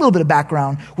you just a little bit of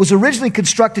background, was originally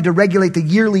constructed to regulate the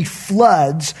yearly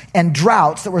floods and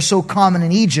droughts that were so common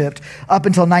in Egypt up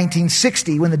until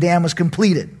 1960 when the dam was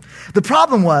completed. The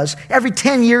problem was, every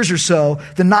 10 years or so,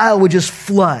 the Nile would just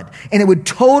flood, and it would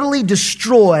totally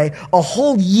destroy a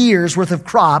whole year's worth of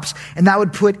crops, and that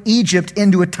would put Egypt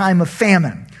into a time of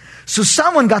famine. So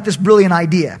someone got this brilliant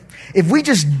idea. If we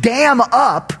just dam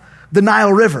up the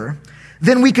Nile River,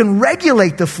 then we can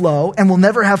regulate the flow and we'll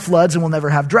never have floods and we'll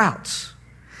never have droughts.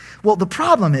 Well, the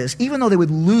problem is, even though they would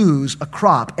lose a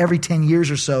crop every 10 years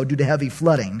or so due to heavy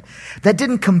flooding, that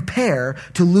didn't compare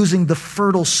to losing the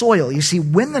fertile soil. You see,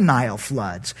 when the Nile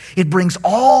floods, it brings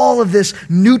all of this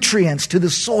nutrients to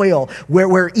the soil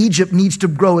where Egypt needs to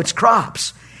grow its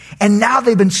crops. And now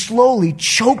they've been slowly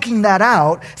choking that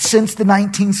out since the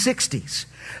 1960s.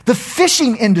 The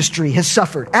fishing industry has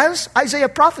suffered, as Isaiah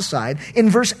prophesied in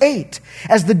verse 8,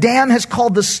 as the dam has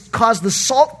caused the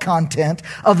salt content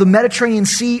of the Mediterranean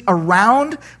Sea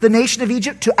around the nation of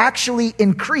Egypt to actually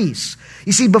increase.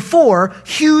 You see, before,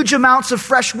 huge amounts of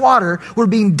fresh water were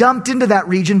being dumped into that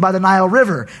region by the Nile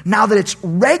River. Now that it's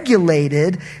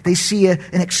regulated, they see an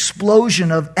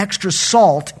explosion of extra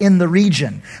salt in the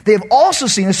region. They have also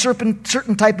seen a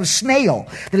certain type of snail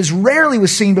that is rarely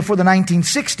was seen before the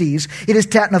 1960s. It has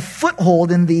gotten a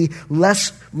foothold in the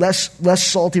less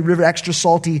salty river, extra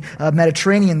salty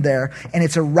Mediterranean there, and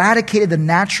it's eradicated the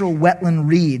natural wetland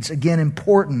reeds, again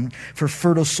important for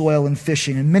fertile soil and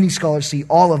fishing. And many scholars see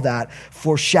all of that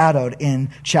foreshadowed in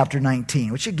chapter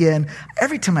 19, which again,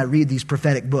 every time I read these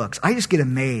prophetic books, I just get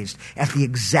amazed at the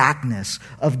exactness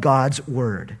of God's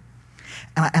word.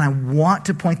 And I want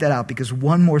to point that out because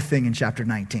one more thing in chapter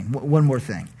 19, one more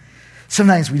thing.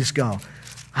 Sometimes we just go,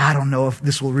 I don't know if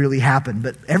this will really happen,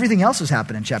 but everything else has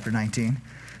happened in chapter 19.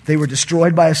 They were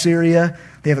destroyed by Assyria.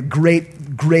 They have a great,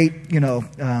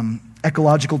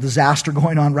 ecological disaster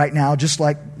going on right now, just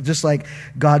like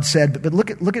God said. But look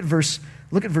at verse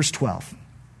 12.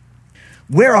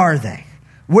 Where are they?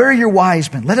 Where are your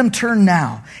wise men? Let them turn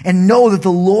now and know that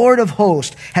the Lord of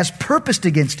hosts has purposed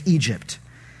against Egypt.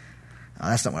 Oh,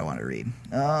 that's not what I want to read.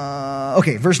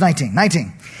 Okay, verse 19.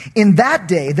 19. In that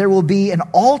day there will be an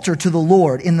altar to the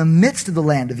Lord in the midst of the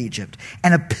land of Egypt,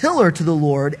 and a pillar to the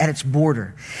Lord at its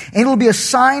border. And it will be a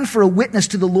sign for a witness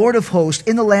to the Lord of hosts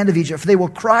in the land of Egypt. For they will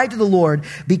cry to the Lord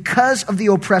because of the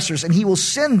oppressors, and he will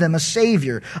send them a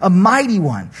savior, a mighty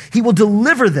one. He will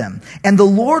deliver them, and the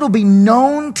Lord will be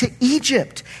known to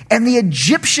Egypt. And the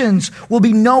Egyptians will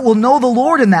know the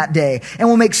Lord in that day, and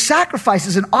will make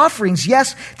sacrifices and offerings.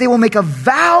 Yes, they will make a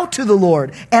vow to the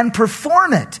Lord and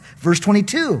perform it. Verse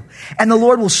 22. And the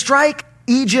Lord will strike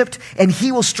Egypt, and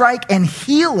he will strike and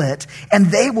heal it, and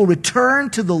they will return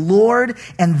to the Lord,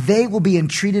 and they will be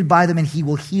entreated by them, and he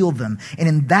will heal them. And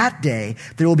in that day,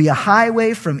 there will be a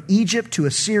highway from Egypt to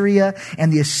Assyria,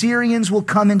 and the Assyrians will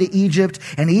come into Egypt,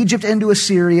 and Egypt into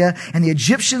Assyria, and the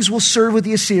Egyptians will serve with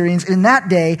the Assyrians. And in that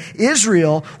day,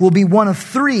 Israel will be one of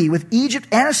three, with Egypt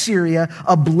and Assyria,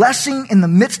 a blessing in the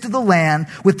midst of the land,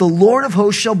 with the Lord of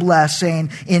hosts shall bless,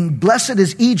 saying, in blessed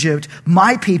is Egypt,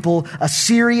 my people,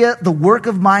 Assyria, the work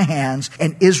of my hands,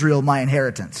 and Israel, my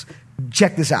inheritance.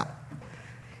 Check this out.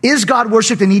 Is God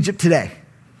worshipped in Egypt today?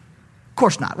 Of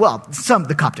course not. Well, some of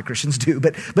the Coptic Christians do,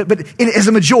 but as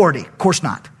a majority, of course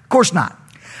not. Of course not.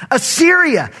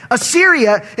 Assyria,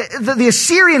 the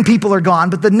Assyrian people are gone,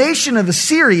 but the nation of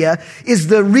Assyria is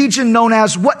the region known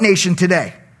as what nation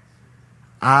today?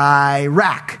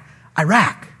 Iraq.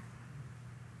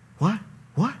 What?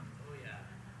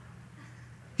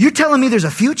 You're telling me there's a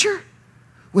future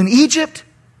when Egypt,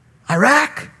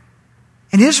 Iraq,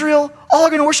 and Israel all are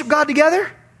going to worship God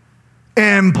together?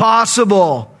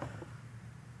 Impossible.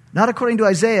 Not according to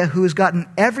Isaiah, who has gotten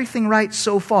everything right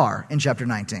so far in chapter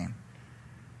 19.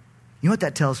 You know what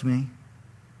that tells me?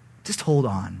 Just hold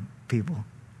on, people.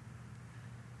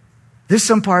 There's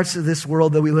some parts of this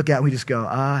world that we look at and we just go,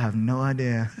 I have no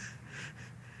idea.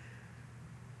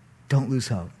 Don't lose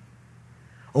hope.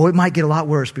 Oh, it might get a lot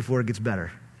worse before it gets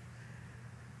better.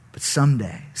 But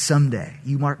someday,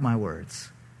 you mark my words,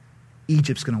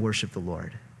 Egypt's going to worship the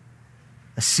Lord.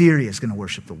 Assyria is going to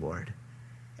worship the Lord,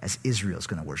 as Israel is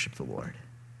going to worship the Lord.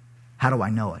 How do I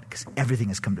know it? Because everything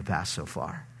has come to pass so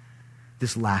far.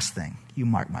 This last thing, you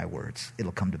mark my words,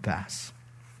 it'll come to pass.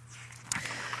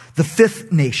 The fifth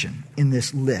nation in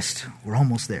this list, we're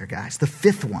almost there, guys. The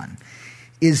fifth one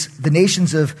is the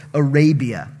nations of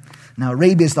Arabia. Now,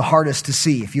 Arabia is the hardest to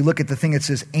see. If you look at the thing that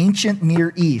says ancient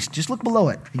Near East, just look below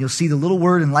it, and you'll see the little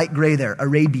word in light gray there,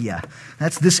 Arabia.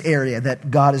 That's this area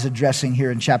that God is addressing here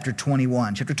in chapter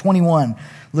 21. Chapter 21,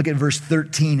 look at verse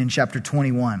 13 in chapter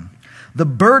 21. The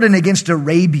burden against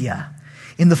Arabia.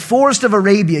 In the forest of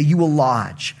Arabia you will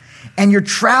lodge, and your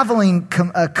traveling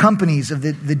companies of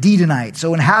the Dedanites,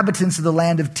 O inhabitants of the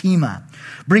land of Tema,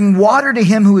 bring water to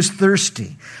him who is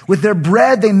thirsty. With their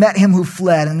bread they met him who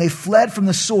fled, and they fled from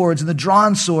the swords and the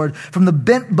drawn sword, from the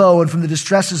bent bow and from the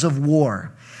distresses of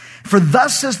war. For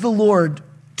thus says the Lord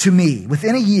to me,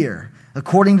 within a year,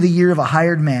 according to the year of a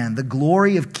hired man, the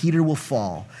glory of Kedar will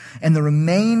fall, and the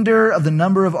remainder of the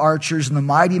number of archers and the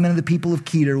mighty men of the people of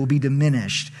Kedar will be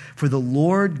diminished, for the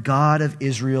Lord God of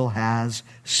Israel has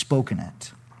spoken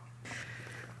it.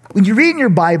 When you read in your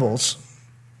Bibles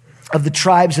of the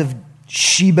tribes of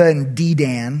Sheba and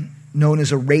Dedan, known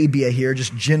as Arabia here,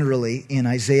 just generally in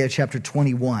Isaiah chapter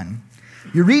 21,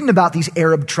 you're reading about these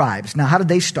Arab tribes. Now, how did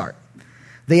they start?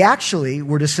 They actually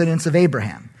were descendants of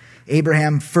Abraham.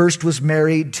 Abraham first was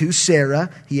married to Sarah.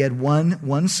 He had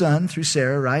one son through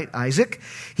Sarah, right? Isaac.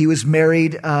 He was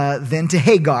married then to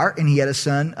Hagar, and he had a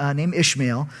son named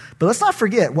Ishmael. But let's not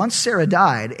forget, once Sarah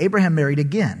died, Abraham married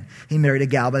again. He married a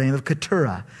gal by the name of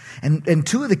Keturah. And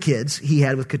two of the kids he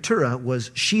had with Keturah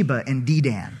was Sheba and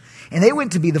Dedan. And they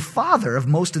went to be the father of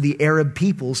most of the Arab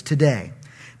peoples today.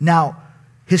 Now,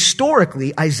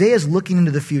 historically, Isaiah is looking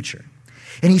into the future.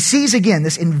 And he sees again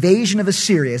this invasion of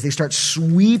Assyria as they start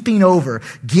sweeping over,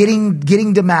 getting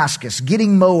Damascus,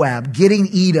 getting Moab, getting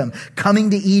Edom,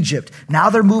 coming to Egypt. Now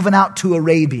they're moving out to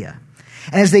Arabia.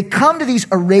 And as they come to these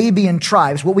Arabian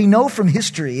tribes, what we know from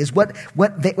history is what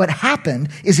happened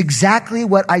is exactly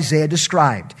what Isaiah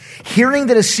described. Hearing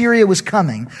that Assyria was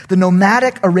coming, the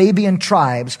nomadic Arabian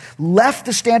tribes left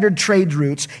the standard trade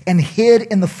routes and hid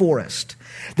in the forest.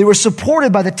 They were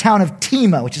supported by the town of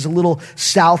Tema, which is a little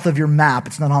south of your map.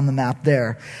 It's not on the map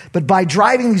there. But by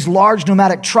driving these large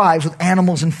nomadic tribes with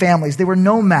animals and families, they were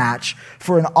no match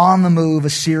for an on-the-move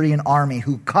Assyrian army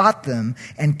who caught them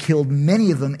and killed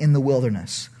many of them in the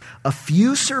wilderness. A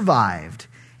few survived,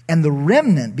 and the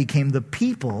remnant became the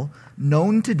people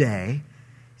known today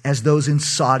as those in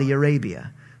Saudi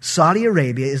Arabia. Saudi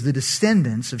Arabia is the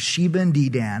descendants of Sheba and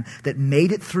Dedan that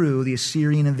made it through the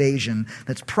Assyrian invasion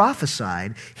that's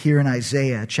prophesied here in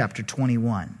Isaiah chapter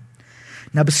 21.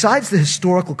 Now, besides the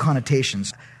historical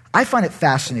connotations, I find it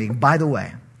fascinating, by the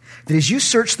way, that as you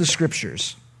search the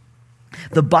scriptures,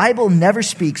 the Bible never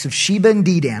speaks of Sheba and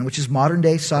Dedan, which is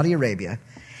modern-day Saudi Arabia,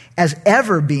 as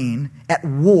ever being at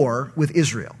war with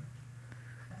Israel.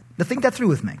 Now, think that through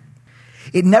with me.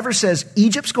 It never says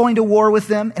Egypt's going to war with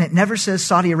them, and it never says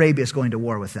Saudi Arabia is going to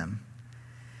war with them.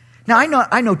 Now,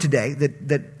 I know today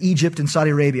that Egypt and Saudi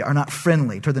Arabia are not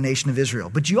friendly toward the nation of Israel,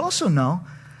 but you also know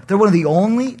they're one of the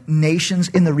only nations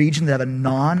in the region that have a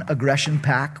non-aggression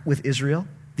pact with Israel,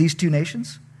 these two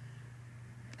nations.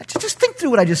 Just think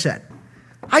through what I just said.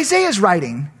 Isaiah's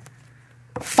writing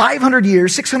 500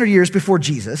 years, 600 years before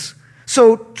Jesus,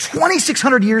 so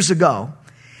 2,600 years ago,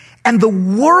 and the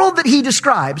world that he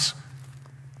describes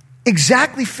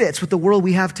exactly fits with the world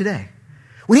we have today.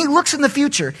 When he looks in the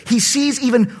future, he sees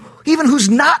even who's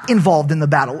not involved in the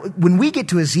battle. When we get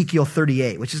to Ezekiel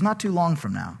 38, which is not too long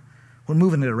from now, we're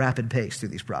moving at a rapid pace through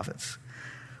these prophets.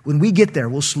 When we get there,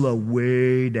 we'll slow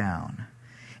way down.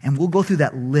 And we'll go through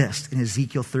that list in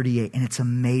Ezekiel 38, and it's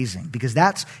amazing because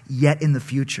that's yet in the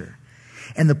future.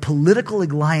 And the political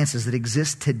alliances that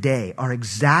exist today are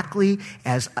exactly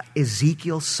as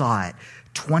Ezekiel saw it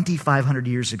 2,500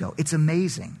 years ago. It's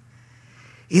amazing.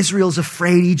 Israel's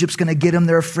afraid Egypt's going to get them.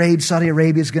 They're afraid Saudi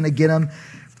Arabia's going to get them.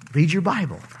 Read your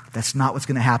Bible. That's not what's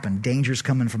going to happen. Danger's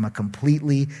coming from a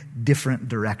completely different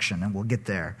direction, and we'll get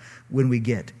there when we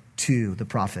get to the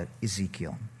prophet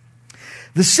Ezekiel.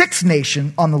 The sixth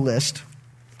nation on the list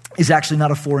is actually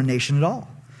not a foreign nation at all.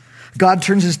 God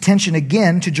turns his attention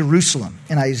again to Jerusalem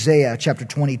in Isaiah chapter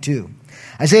 22.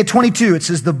 Isaiah 22, it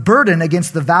says, the burden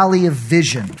against the valley of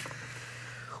vision.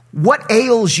 What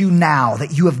ails you now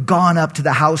that you have gone up to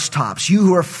the housetops, you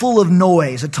who are full of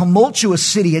noise, a tumultuous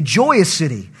city, a joyous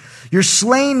city? Your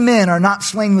slain men are not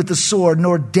slain with the sword,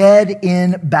 nor dead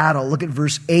in battle. Look at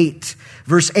verse 8.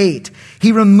 Verse 8,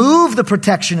 he removed the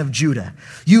protection of Judah.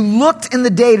 You looked in the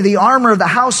day to the armor of the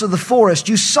house of the forest.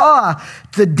 You saw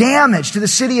the damage to the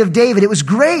city of David. It was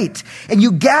great. And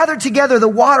you gathered together the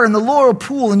water in the laurel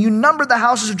pool, and you numbered the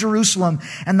houses of Jerusalem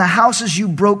and the houses you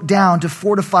broke down to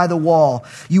fortify the wall.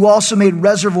 You also made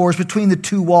reservoirs between the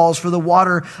two walls for the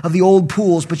water of the old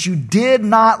pools, but you did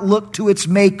not look to its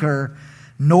maker,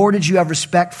 nor did you have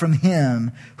respect from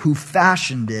him who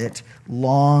fashioned it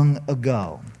long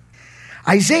ago.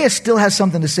 Isaiah still has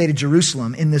something to say to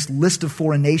Jerusalem in this list of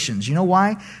foreign nations. You know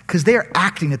why? Because they are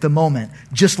acting at the moment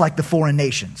just like the foreign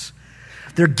nations.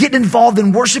 They're getting involved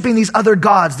in worshiping these other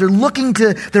gods. They're looking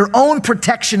to their own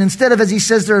protection instead of, as he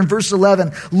says there in verse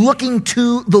 11, looking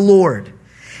to the Lord.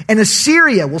 And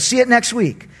Assyria, we'll see it next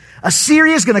week.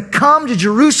 Assyria is going to come to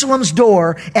Jerusalem's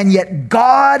door, and yet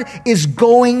God is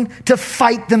going to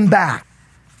fight them back.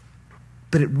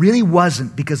 But it really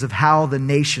wasn't because of how the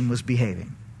nation was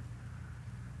behaving.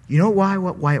 You know why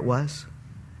it was?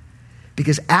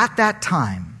 Because at that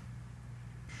time,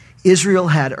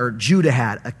 Judah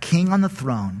had a king on the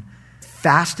throne,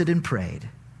 fasted and prayed,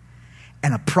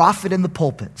 and a prophet in the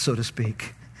pulpit, so to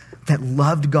speak, that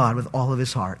loved God with all of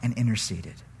his heart and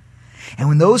interceded. And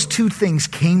when those two things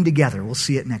came together, we'll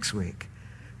see it next week,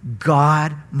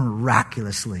 God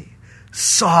miraculously,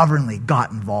 sovereignly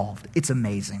got involved. It's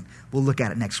amazing. We'll look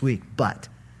at it next week. But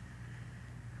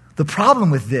the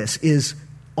problem with this is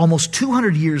almost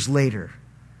 200 years later,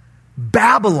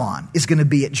 Babylon is going to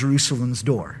be at Jerusalem's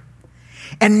door.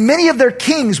 And many of their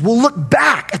kings will look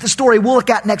back at the story we'll look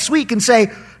at next week and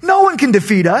say, no one can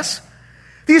defeat us.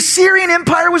 The Assyrian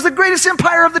Empire was the greatest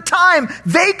empire of the time.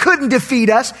 They couldn't defeat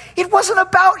us. It wasn't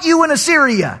about you in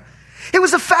Assyria. It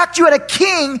was the fact you had a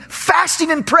king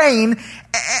fasting and praying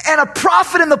and a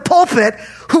prophet in the pulpit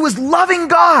who was loving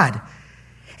God.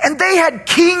 And they had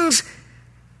kings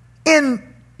in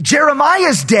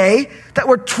Jeremiah's day that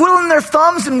were twiddling their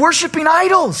thumbs and worshiping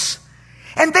idols.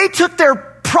 And they took their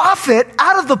prophet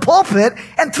out of the pulpit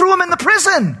and threw him in the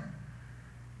prison.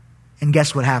 And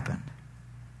guess what happened?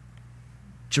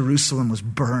 Jerusalem was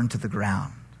burned to the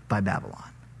ground by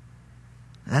Babylon.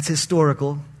 That's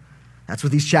historical. That's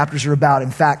what these chapters are about.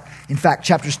 In fact,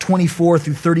 chapters 24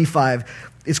 through 35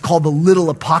 is called the Little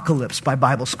Apocalypse by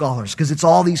Bible scholars because it's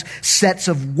all these sets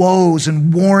of woes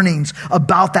and warnings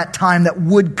about that time that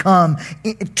would come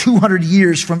 200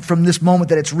 years from this moment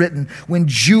that it's written when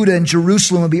Judah and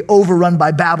Jerusalem would be overrun by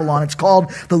Babylon. It's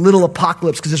called the Little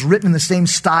Apocalypse because it's written in the same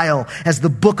style as the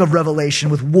book of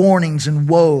Revelation with warnings and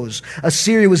woes.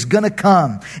 Assyria was going to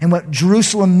come, and what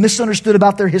Jerusalem misunderstood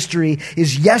about their history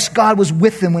is, yes, God was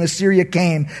with them when Assyria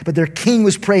came, but their king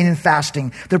was praying and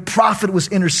fasting. Their prophet was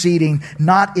interceding,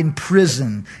 not in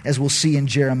prison, as we'll see in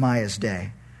Jeremiah's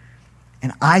day.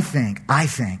 And I think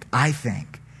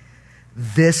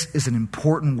this is an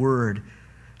important word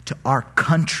to our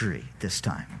country this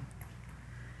time.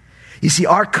 You see,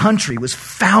 our country was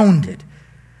founded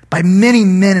by many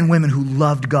men and women who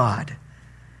loved God.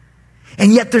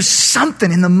 And yet there's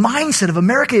something in the mindset of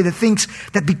America that thinks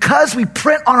that because we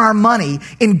print on our money,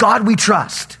 in God we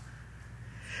trust,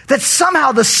 that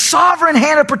somehow the sovereign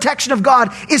hand of protection of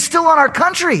God is still on our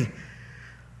country.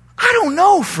 I don't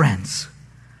know, friends.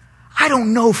 I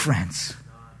don't know, friends.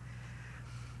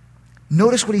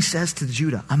 Notice what he says to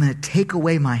Judah. I'm going to take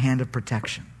away my hand of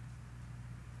protection.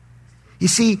 You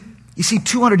see,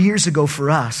 200 years ago for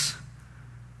us,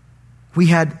 we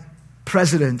had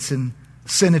presidents and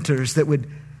senators that would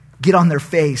get on their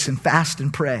face and fast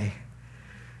and pray.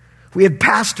 We had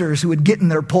pastors who would get in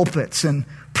their pulpits and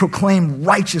proclaim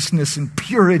righteousness and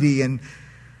purity and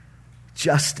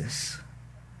justice.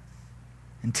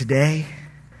 And today,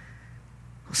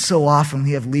 so often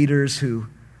we have leaders who,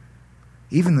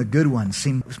 even the good ones,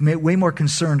 seem way more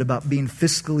concerned about being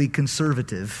fiscally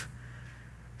conservative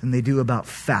than they do about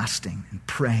fasting and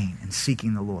praying and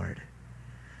seeking the Lord.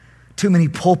 Too many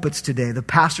pulpits today, the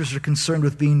pastors are concerned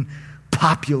with being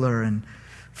popular and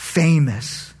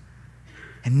famous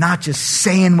and not just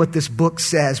saying what this book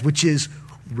says, which is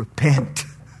repent,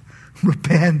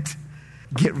 repent,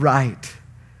 get right.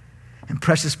 And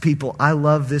precious people, I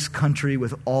love this country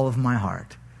with all of my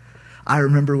heart. I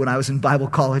remember when I was in Bible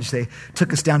college, they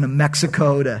took us down to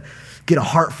Mexico to get a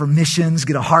heart for missions,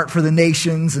 get a heart for the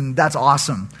nations, and that's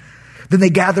awesome. Then they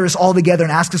gather us all together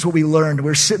and ask us what we learned.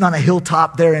 We're sitting on a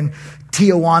hilltop there in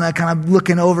Tijuana, kind of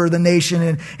looking over the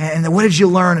nation, and what did you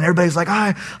learn? And everybody's like,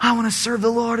 I want to serve the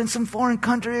Lord in some foreign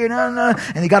country. And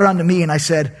they got around to me, and I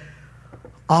said,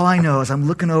 all I know is I'm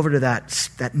looking over to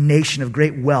that nation of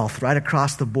great wealth right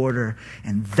across the border,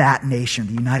 and that nation,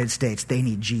 the United States, they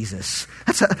need Jesus.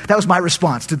 That was my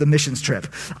response to the missions trip.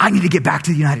 I need to get back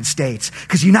to the United States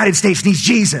because the United States needs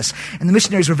Jesus. And the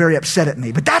missionaries were very upset at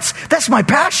me. But that's my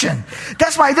passion.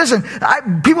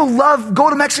 People love, go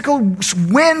to Mexico,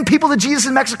 win people to Jesus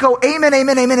in Mexico. Amen,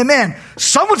 amen, amen, amen.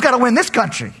 Someone's got to win this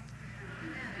country.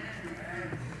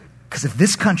 Because if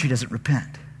this country doesn't repent,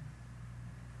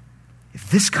 if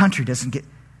this country doesn't get,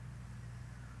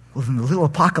 well, then the little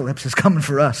apocalypse is coming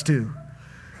for us too.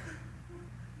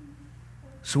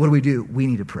 So what do? We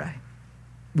need to pray.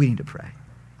 We need to pray.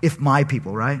 If my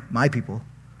people, right? My people.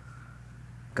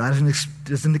 God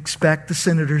doesn't expect the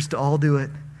senators to all do it.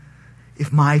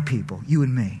 If my people, you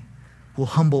and me, will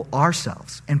humble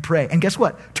ourselves and pray. And guess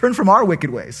what? Turn from our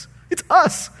wicked ways. It's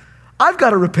us. I've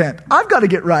got to repent. I've got to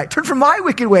get right. Turn from my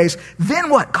wicked ways. Then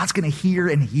what? God's going to hear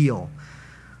and heal.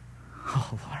 Oh,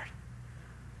 Lord.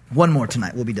 One more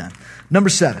tonight. We'll be done. Number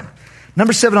 7.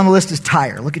 Number 7 on the list is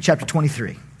Tyre. Look at chapter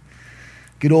 23.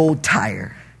 Good old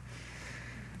Tyre.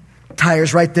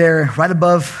 Tyre's right there, right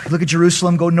above. Look at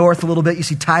Jerusalem. Go north a little bit. You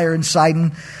see Tyre and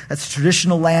Sidon. That's the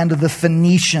traditional land of the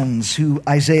Phoenicians who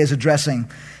Isaiah is addressing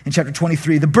in chapter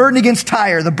 23. The burden against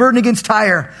Tyre, the burden against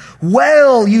Tyre.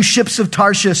 Wail, you ships of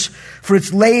Tarshish, for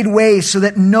it's laid waste so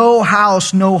that no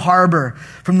house, no harbor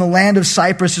from the land of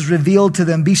Cyprus is revealed to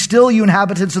them. Be still, you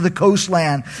inhabitants of the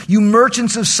coastland, you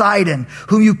merchants of Sidon,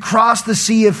 whom you cross the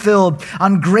sea have filled,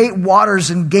 on great waters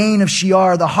and gain of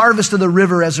Shiar, the harvest of the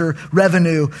river as her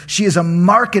revenue. She is a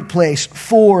marketplace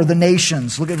for the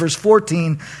nations. Look at verse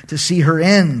 14 to see her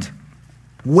end.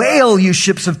 Wail, you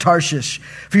ships of Tarshish,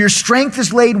 for your strength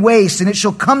is laid waste, and it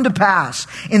shall come to pass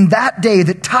in that day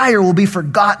that Tyre will be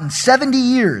forgotten 70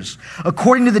 years,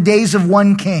 according to the days of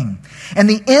one king. And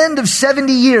the end of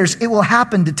 70 years, it will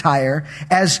happen to Tyre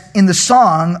as in the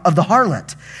song of the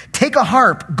harlot. Take a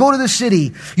harp, go to the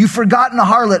city, you've forgotten a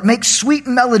harlot, make sweet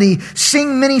melody,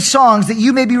 sing many songs that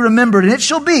you may be remembered. And it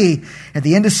shall be at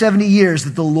the end of 70 years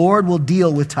that the Lord will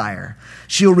deal with Tyre.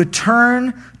 She'll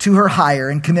return to her hire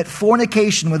and commit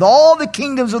fornication with all the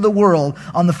kingdoms of the world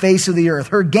on the face of the earth.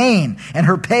 Her gain and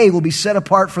her pay will be set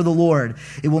apart for the Lord.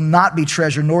 It will not be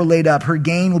treasured nor laid up. Her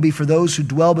gain will be for those who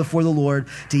dwell before the Lord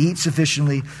to eat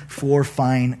sufficiently for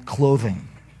fine clothing.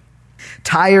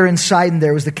 Tyre and Sidon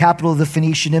there was the capital of the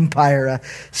Phoenician Empire, a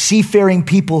seafaring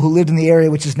people who lived in the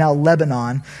area which is now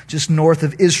Lebanon, just north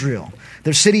of Israel.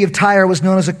 Their city of Tyre was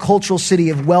known as a cultural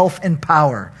city of wealth and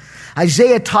power.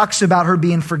 Isaiah talks about her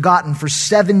being forgotten for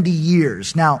 70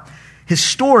 years. Now,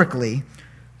 historically,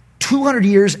 200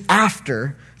 years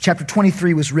after chapter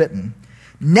 23 was written,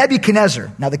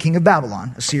 Nebuchadnezzar, now the king of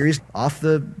Babylon, a series off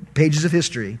the pages of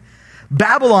history,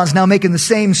 Babylon's now making the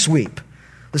same sweep.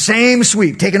 The same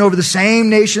sweep, taking over the same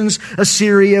nations.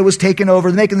 Assyria was taken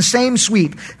over. They're making the same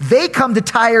sweep. They come to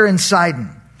Tyre and Sidon.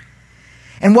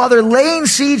 And while they're laying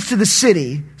siege to the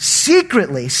city,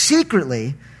 secretly,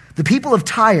 the people of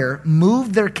Tyre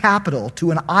moved their capital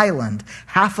to an island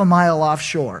half a mile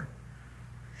offshore.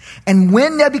 And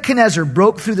when Nebuchadnezzar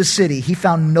broke through the city, he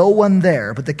found no one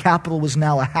there, but the capital was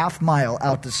now a half mile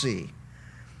out to sea.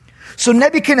 So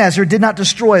Nebuchadnezzar did not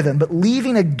destroy them, but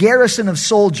leaving a garrison of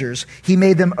soldiers, he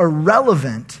made them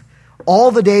irrelevant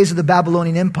all the days of the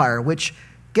Babylonian Empire, which,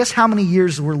 guess how many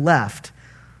years were left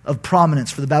of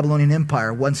prominence for the Babylonian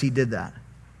Empire once he did that?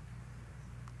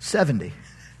 70.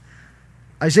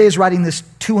 Isaiah is writing this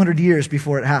 200 years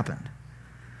before it happened.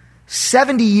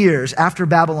 70 years after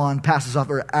Babylon passes off,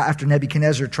 or after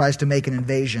Nebuchadnezzar tries to make an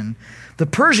invasion, the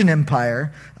Persian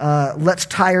Empire lets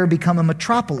Tyre become a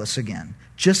metropolis again,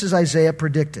 just as Isaiah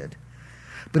predicted.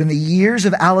 But in the years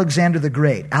of Alexander the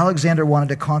Great, Alexander wanted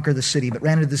to conquer the city, but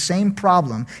ran into the same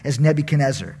problem as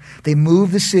Nebuchadnezzar. They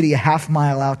moved the city a half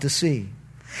mile out to sea.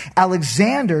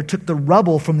 Alexander took the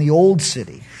rubble from the old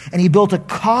city, and he built a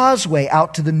causeway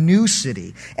out to the new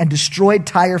city and destroyed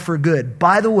Tyre for good.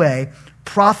 By the way,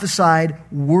 prophesied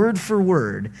word for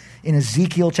word in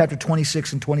Ezekiel chapter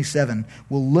 26 and 27.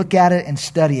 We'll look at it and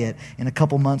study it in a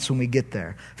couple months when we get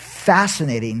there.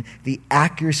 Fascinating, the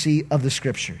accuracy of the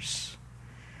scriptures.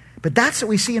 But that's what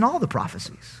we see in all the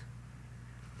prophecies.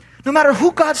 No matter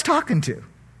who God's talking to.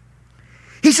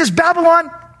 He says, Babylon,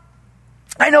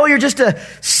 I know you're just a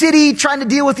city trying to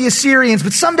deal with the Assyrians,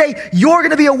 but someday you're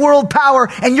going to be a world power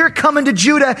and you're coming to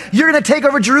Judah. You're going to take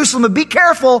over Jerusalem, but be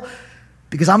careful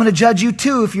because I'm going to judge you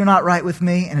too if you're not right with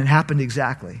me. And it happened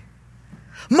exactly.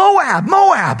 Moab.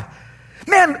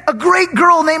 Man, a great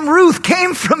girl named Ruth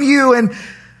came from you, and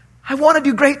I want to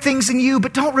do great things in you,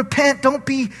 but don't repent. Don't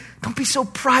be so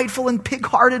prideful and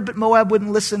pig-hearted. But Moab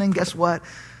wouldn't listen, and guess what?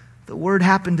 The word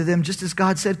happened to them just as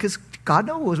God said, because God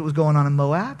knows what was going on in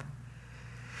Moab.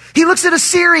 He looks at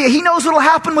Assyria. He knows what will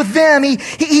happen with them.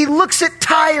 He looks at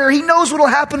Tyre. He knows what will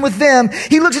happen with them.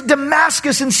 He looks at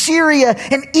Damascus and Syria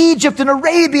and Egypt and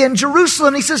Arabia and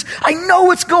Jerusalem. He says, I know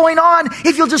what's going on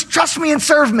if you'll just trust me and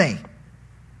serve me.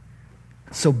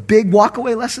 So big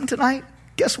walkaway lesson tonight.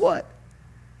 Guess what?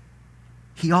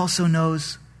 He also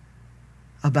knows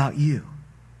about you.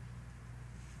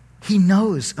 He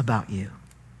knows about you.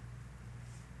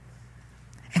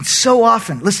 And so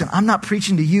often, listen, I'm not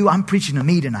preaching to you, I'm preaching to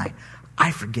me tonight.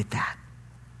 I forget that.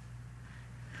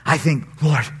 I think,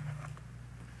 Lord,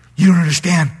 you don't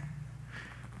understand.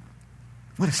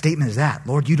 What a statement is that?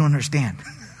 Lord, you don't understand.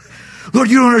 Lord,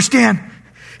 you don't understand.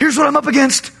 Here's what I'm up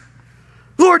against.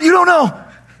 Lord, you don't know.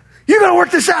 You got to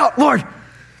work this out, Lord.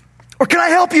 Or can I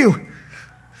help you?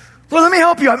 Lord, let me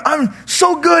help you. I'm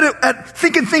so good at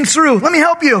thinking things through. Let me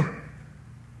help you.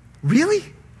 Really?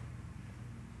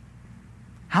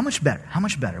 How much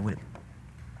better would it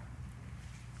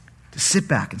to sit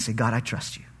back and say, God, I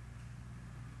trust you.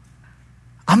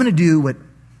 I'm going to do what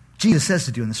Jesus says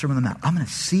to do in the Sermon on the Mount. I'm going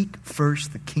to seek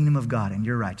first the kingdom of God and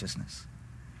your righteousness.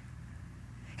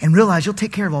 And realize you'll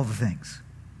take care of all the things.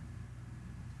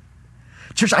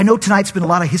 Church, I know tonight's been a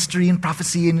lot of history and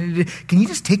prophecy. And can you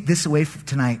just take this away from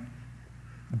tonight?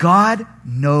 God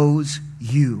knows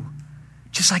you.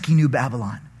 Just like he knew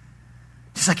Babylon.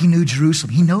 Just like he knew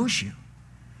Jerusalem. He knows you.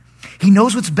 He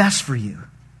knows what's best for you.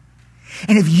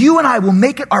 And if you and I will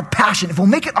make it our passion, if we'll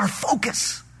make it our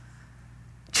focus,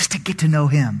 just to get to know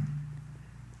him,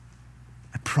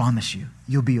 I promise you,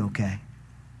 you'll be okay.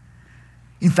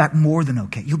 In fact, more than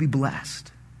okay. You'll be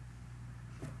blessed.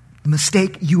 The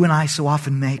mistake you and I so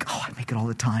often make, I make it all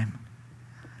the time,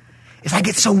 is I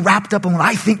get so wrapped up in what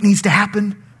I think needs to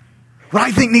happen, what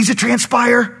I think needs to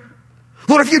transpire.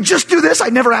 Lord, if you just do this,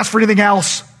 I'd never ask for anything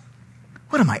else.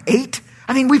 What am I, 8?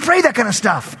 I mean, we pray that kind of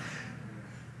stuff.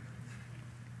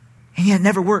 And yet it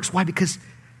never works. Why? Because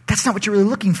that's not what you're really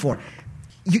looking for.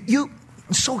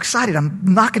 I'm so excited.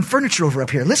 I'm knocking furniture over up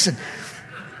here. Listen.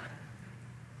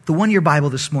 The one-year Bible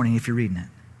this morning, if you're reading it.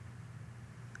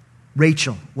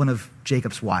 Rachel, one of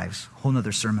Jacob's wives. Whole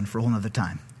nother sermon for a whole nother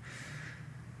time.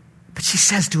 But she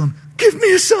says to him, give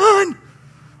me a son.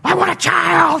 I want a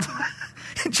child.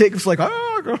 And Jacob's like, I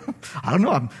don't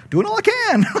know. I'm doing all I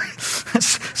can.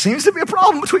 Seems to be a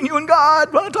problem between you and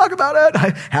God. Want to talk about it? I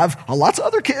have lots of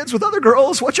other kids with other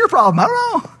girls. What's your problem? I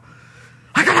don't know.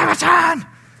 I gotta have a son.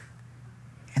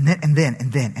 And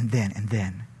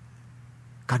then,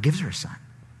 God gives her a son.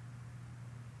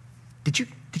 Did you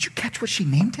catch what she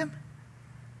named him?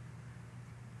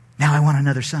 Now I want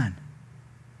another son.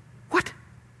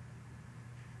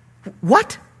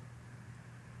 What?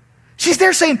 She's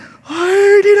there saying,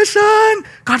 I need a son.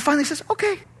 God finally says,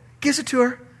 okay, gives it to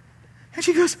her. And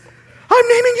she goes, I'm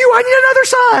naming you, I need another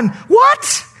son.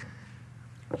 What?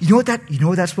 You know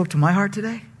what that spoke to my heart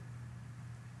today?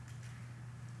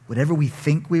 Whatever we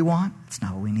think we want, it's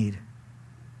not what we need.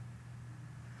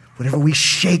 whenever we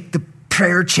shake the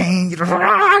prayer chain,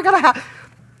 I gotta have.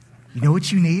 You know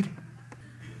what you need?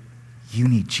 You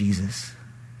need Jesus.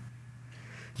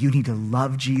 You need to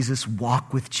love Jesus,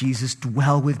 walk with Jesus,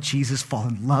 dwell with Jesus, fall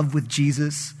in love with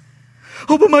Jesus.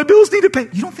 Oh, but my bills need to pay.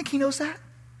 You don't think he knows that?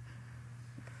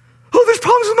 Oh, there's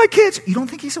problems with my kids. You don't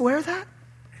think he's aware of that?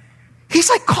 He's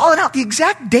like calling out the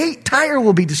exact date tire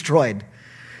will be destroyed.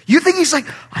 You think he's like,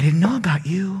 I didn't know about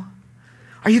you.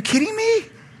 Are you kidding me?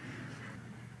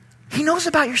 He knows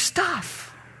about your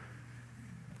stuff.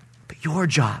 But your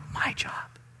job, my job,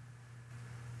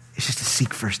 is just to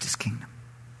seek first his kingdom.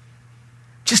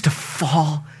 Just to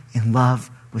fall in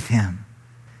love with him.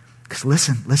 Because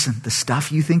listen, the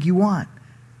stuff you think you want,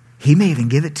 he may even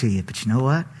give it to you, but you know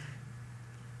what?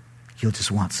 You'll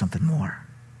just want something more.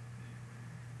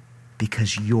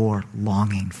 Because you're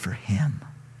longing for him.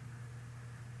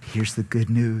 Here's the good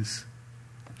news.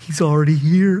 He's already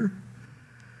here.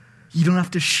 You don't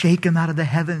have to shake him out of the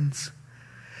heavens.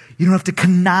 You don't have to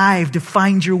connive to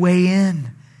find your way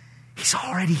in. He's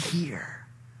already here.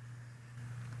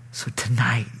 So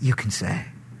tonight you can say,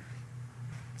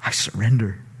 I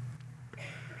surrender.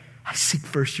 I seek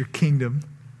first your kingdom.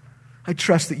 I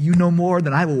trust that you know more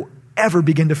than I will ever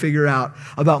begin to figure out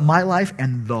about my life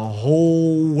and the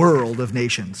whole world of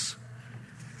nations.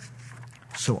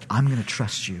 So I'm going to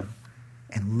trust you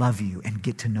and love you and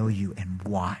get to know you and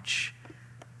watch.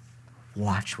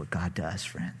 Watch what God does,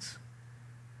 friends.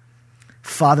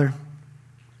 Father,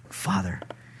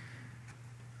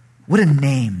 what a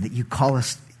name that you call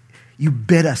us. You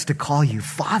bid us to call you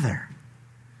Father.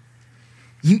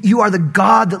 You are the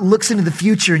God that looks into the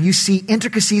future and you see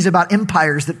intricacies about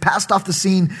empires that passed off the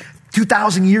scene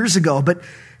 2,000 years ago. But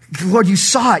Lord, you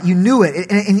saw it, you knew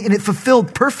it, and it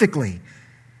fulfilled perfectly.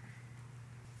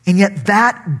 And yet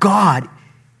that God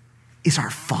is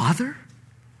our Father,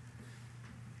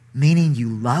 meaning you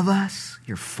love us,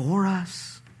 you're for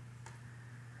us.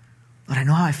 But I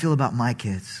know how I feel about my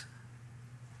kids.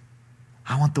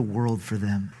 I want the world for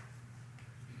them.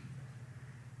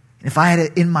 If I had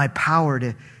it in my power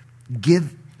to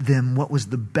give them what was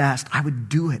the best, I would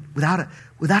do it without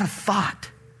a thought.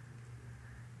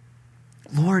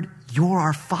 Lord, you're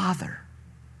our Father.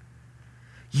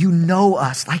 You know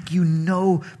us like you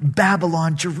know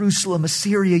Babylon, Jerusalem,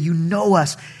 Assyria. You know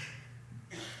us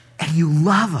and you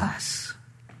love us.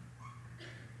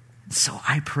 So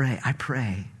I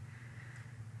pray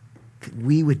that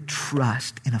we would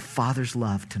trust in a Father's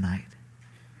love tonight.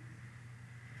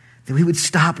 That we would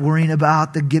stop worrying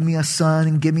about the give me a son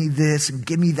and give me this and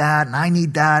give me that and I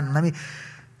need that. And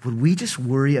would we just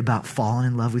worry about falling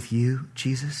in love with you,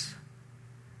 Jesus?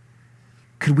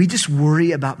 Could we just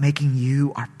worry about making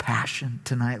you our passion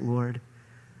tonight, Lord?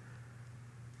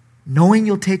 Knowing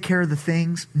you'll take care of the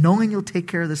things, knowing you'll take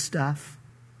care of the stuff,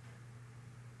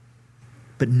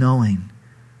 but knowing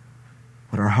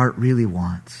what our heart really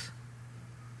wants.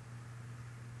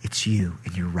 It's you,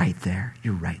 and you're right there.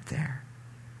 You're right there.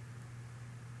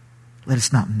 Let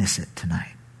us not miss it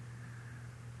tonight.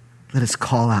 Let us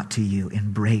call out to you,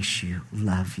 embrace you,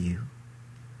 love you.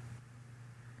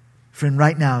 Friend,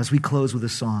 right now, as we close with a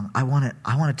song, I want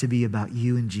it to be about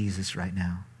you and Jesus right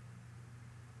now.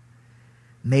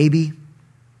 Maybe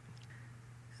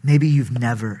you've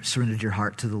never surrendered your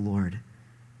heart to the Lord.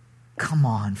 Come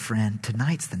on, friend.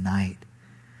 Tonight's the night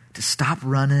to stop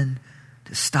running,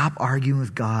 to stop arguing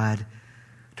with God,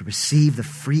 to receive the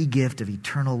free gift of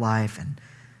eternal life and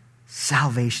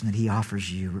salvation that he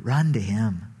offers you. Run to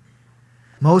him.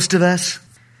 Most of us,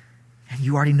 and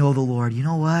you already know the Lord, you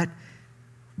know what?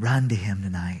 Run to him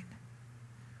tonight.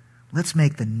 Let's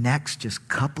make the next just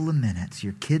couple of minutes.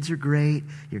 Your kids are great.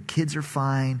 Your kids are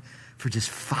fine. For just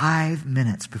 5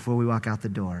 minutes before we walk out the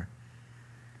door.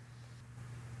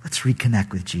 Let's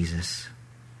reconnect with Jesus.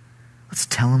 Let's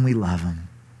tell him we love him.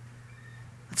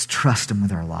 Let's trust him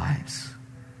with our lives.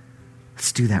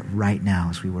 Let's do that right now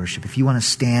as we worship. If you want to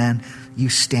stand, you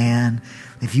stand.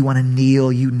 If you want to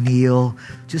kneel, you kneel.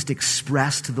 Just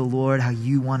express to the Lord how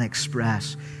you want to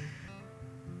express.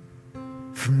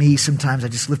 For me, sometimes I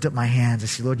just lift up my hands. I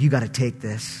say, Lord, you got to take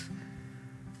this.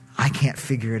 I can't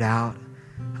figure it out.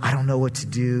 I don't know what to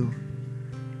do,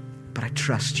 but I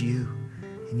trust you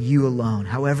and you alone.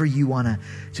 However you want to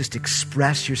just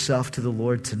express yourself to the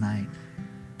Lord tonight,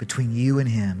 between you and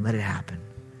him, let it happen.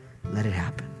 Let it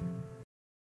happen.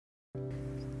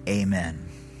 Amen.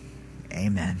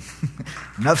 Amen.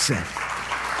 Enough said.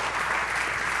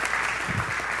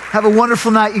 Have a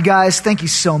wonderful night, you guys. Thank you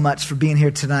so much for being here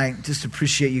tonight. Just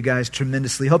appreciate you guys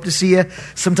tremendously. Hope to see you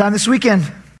sometime this weekend.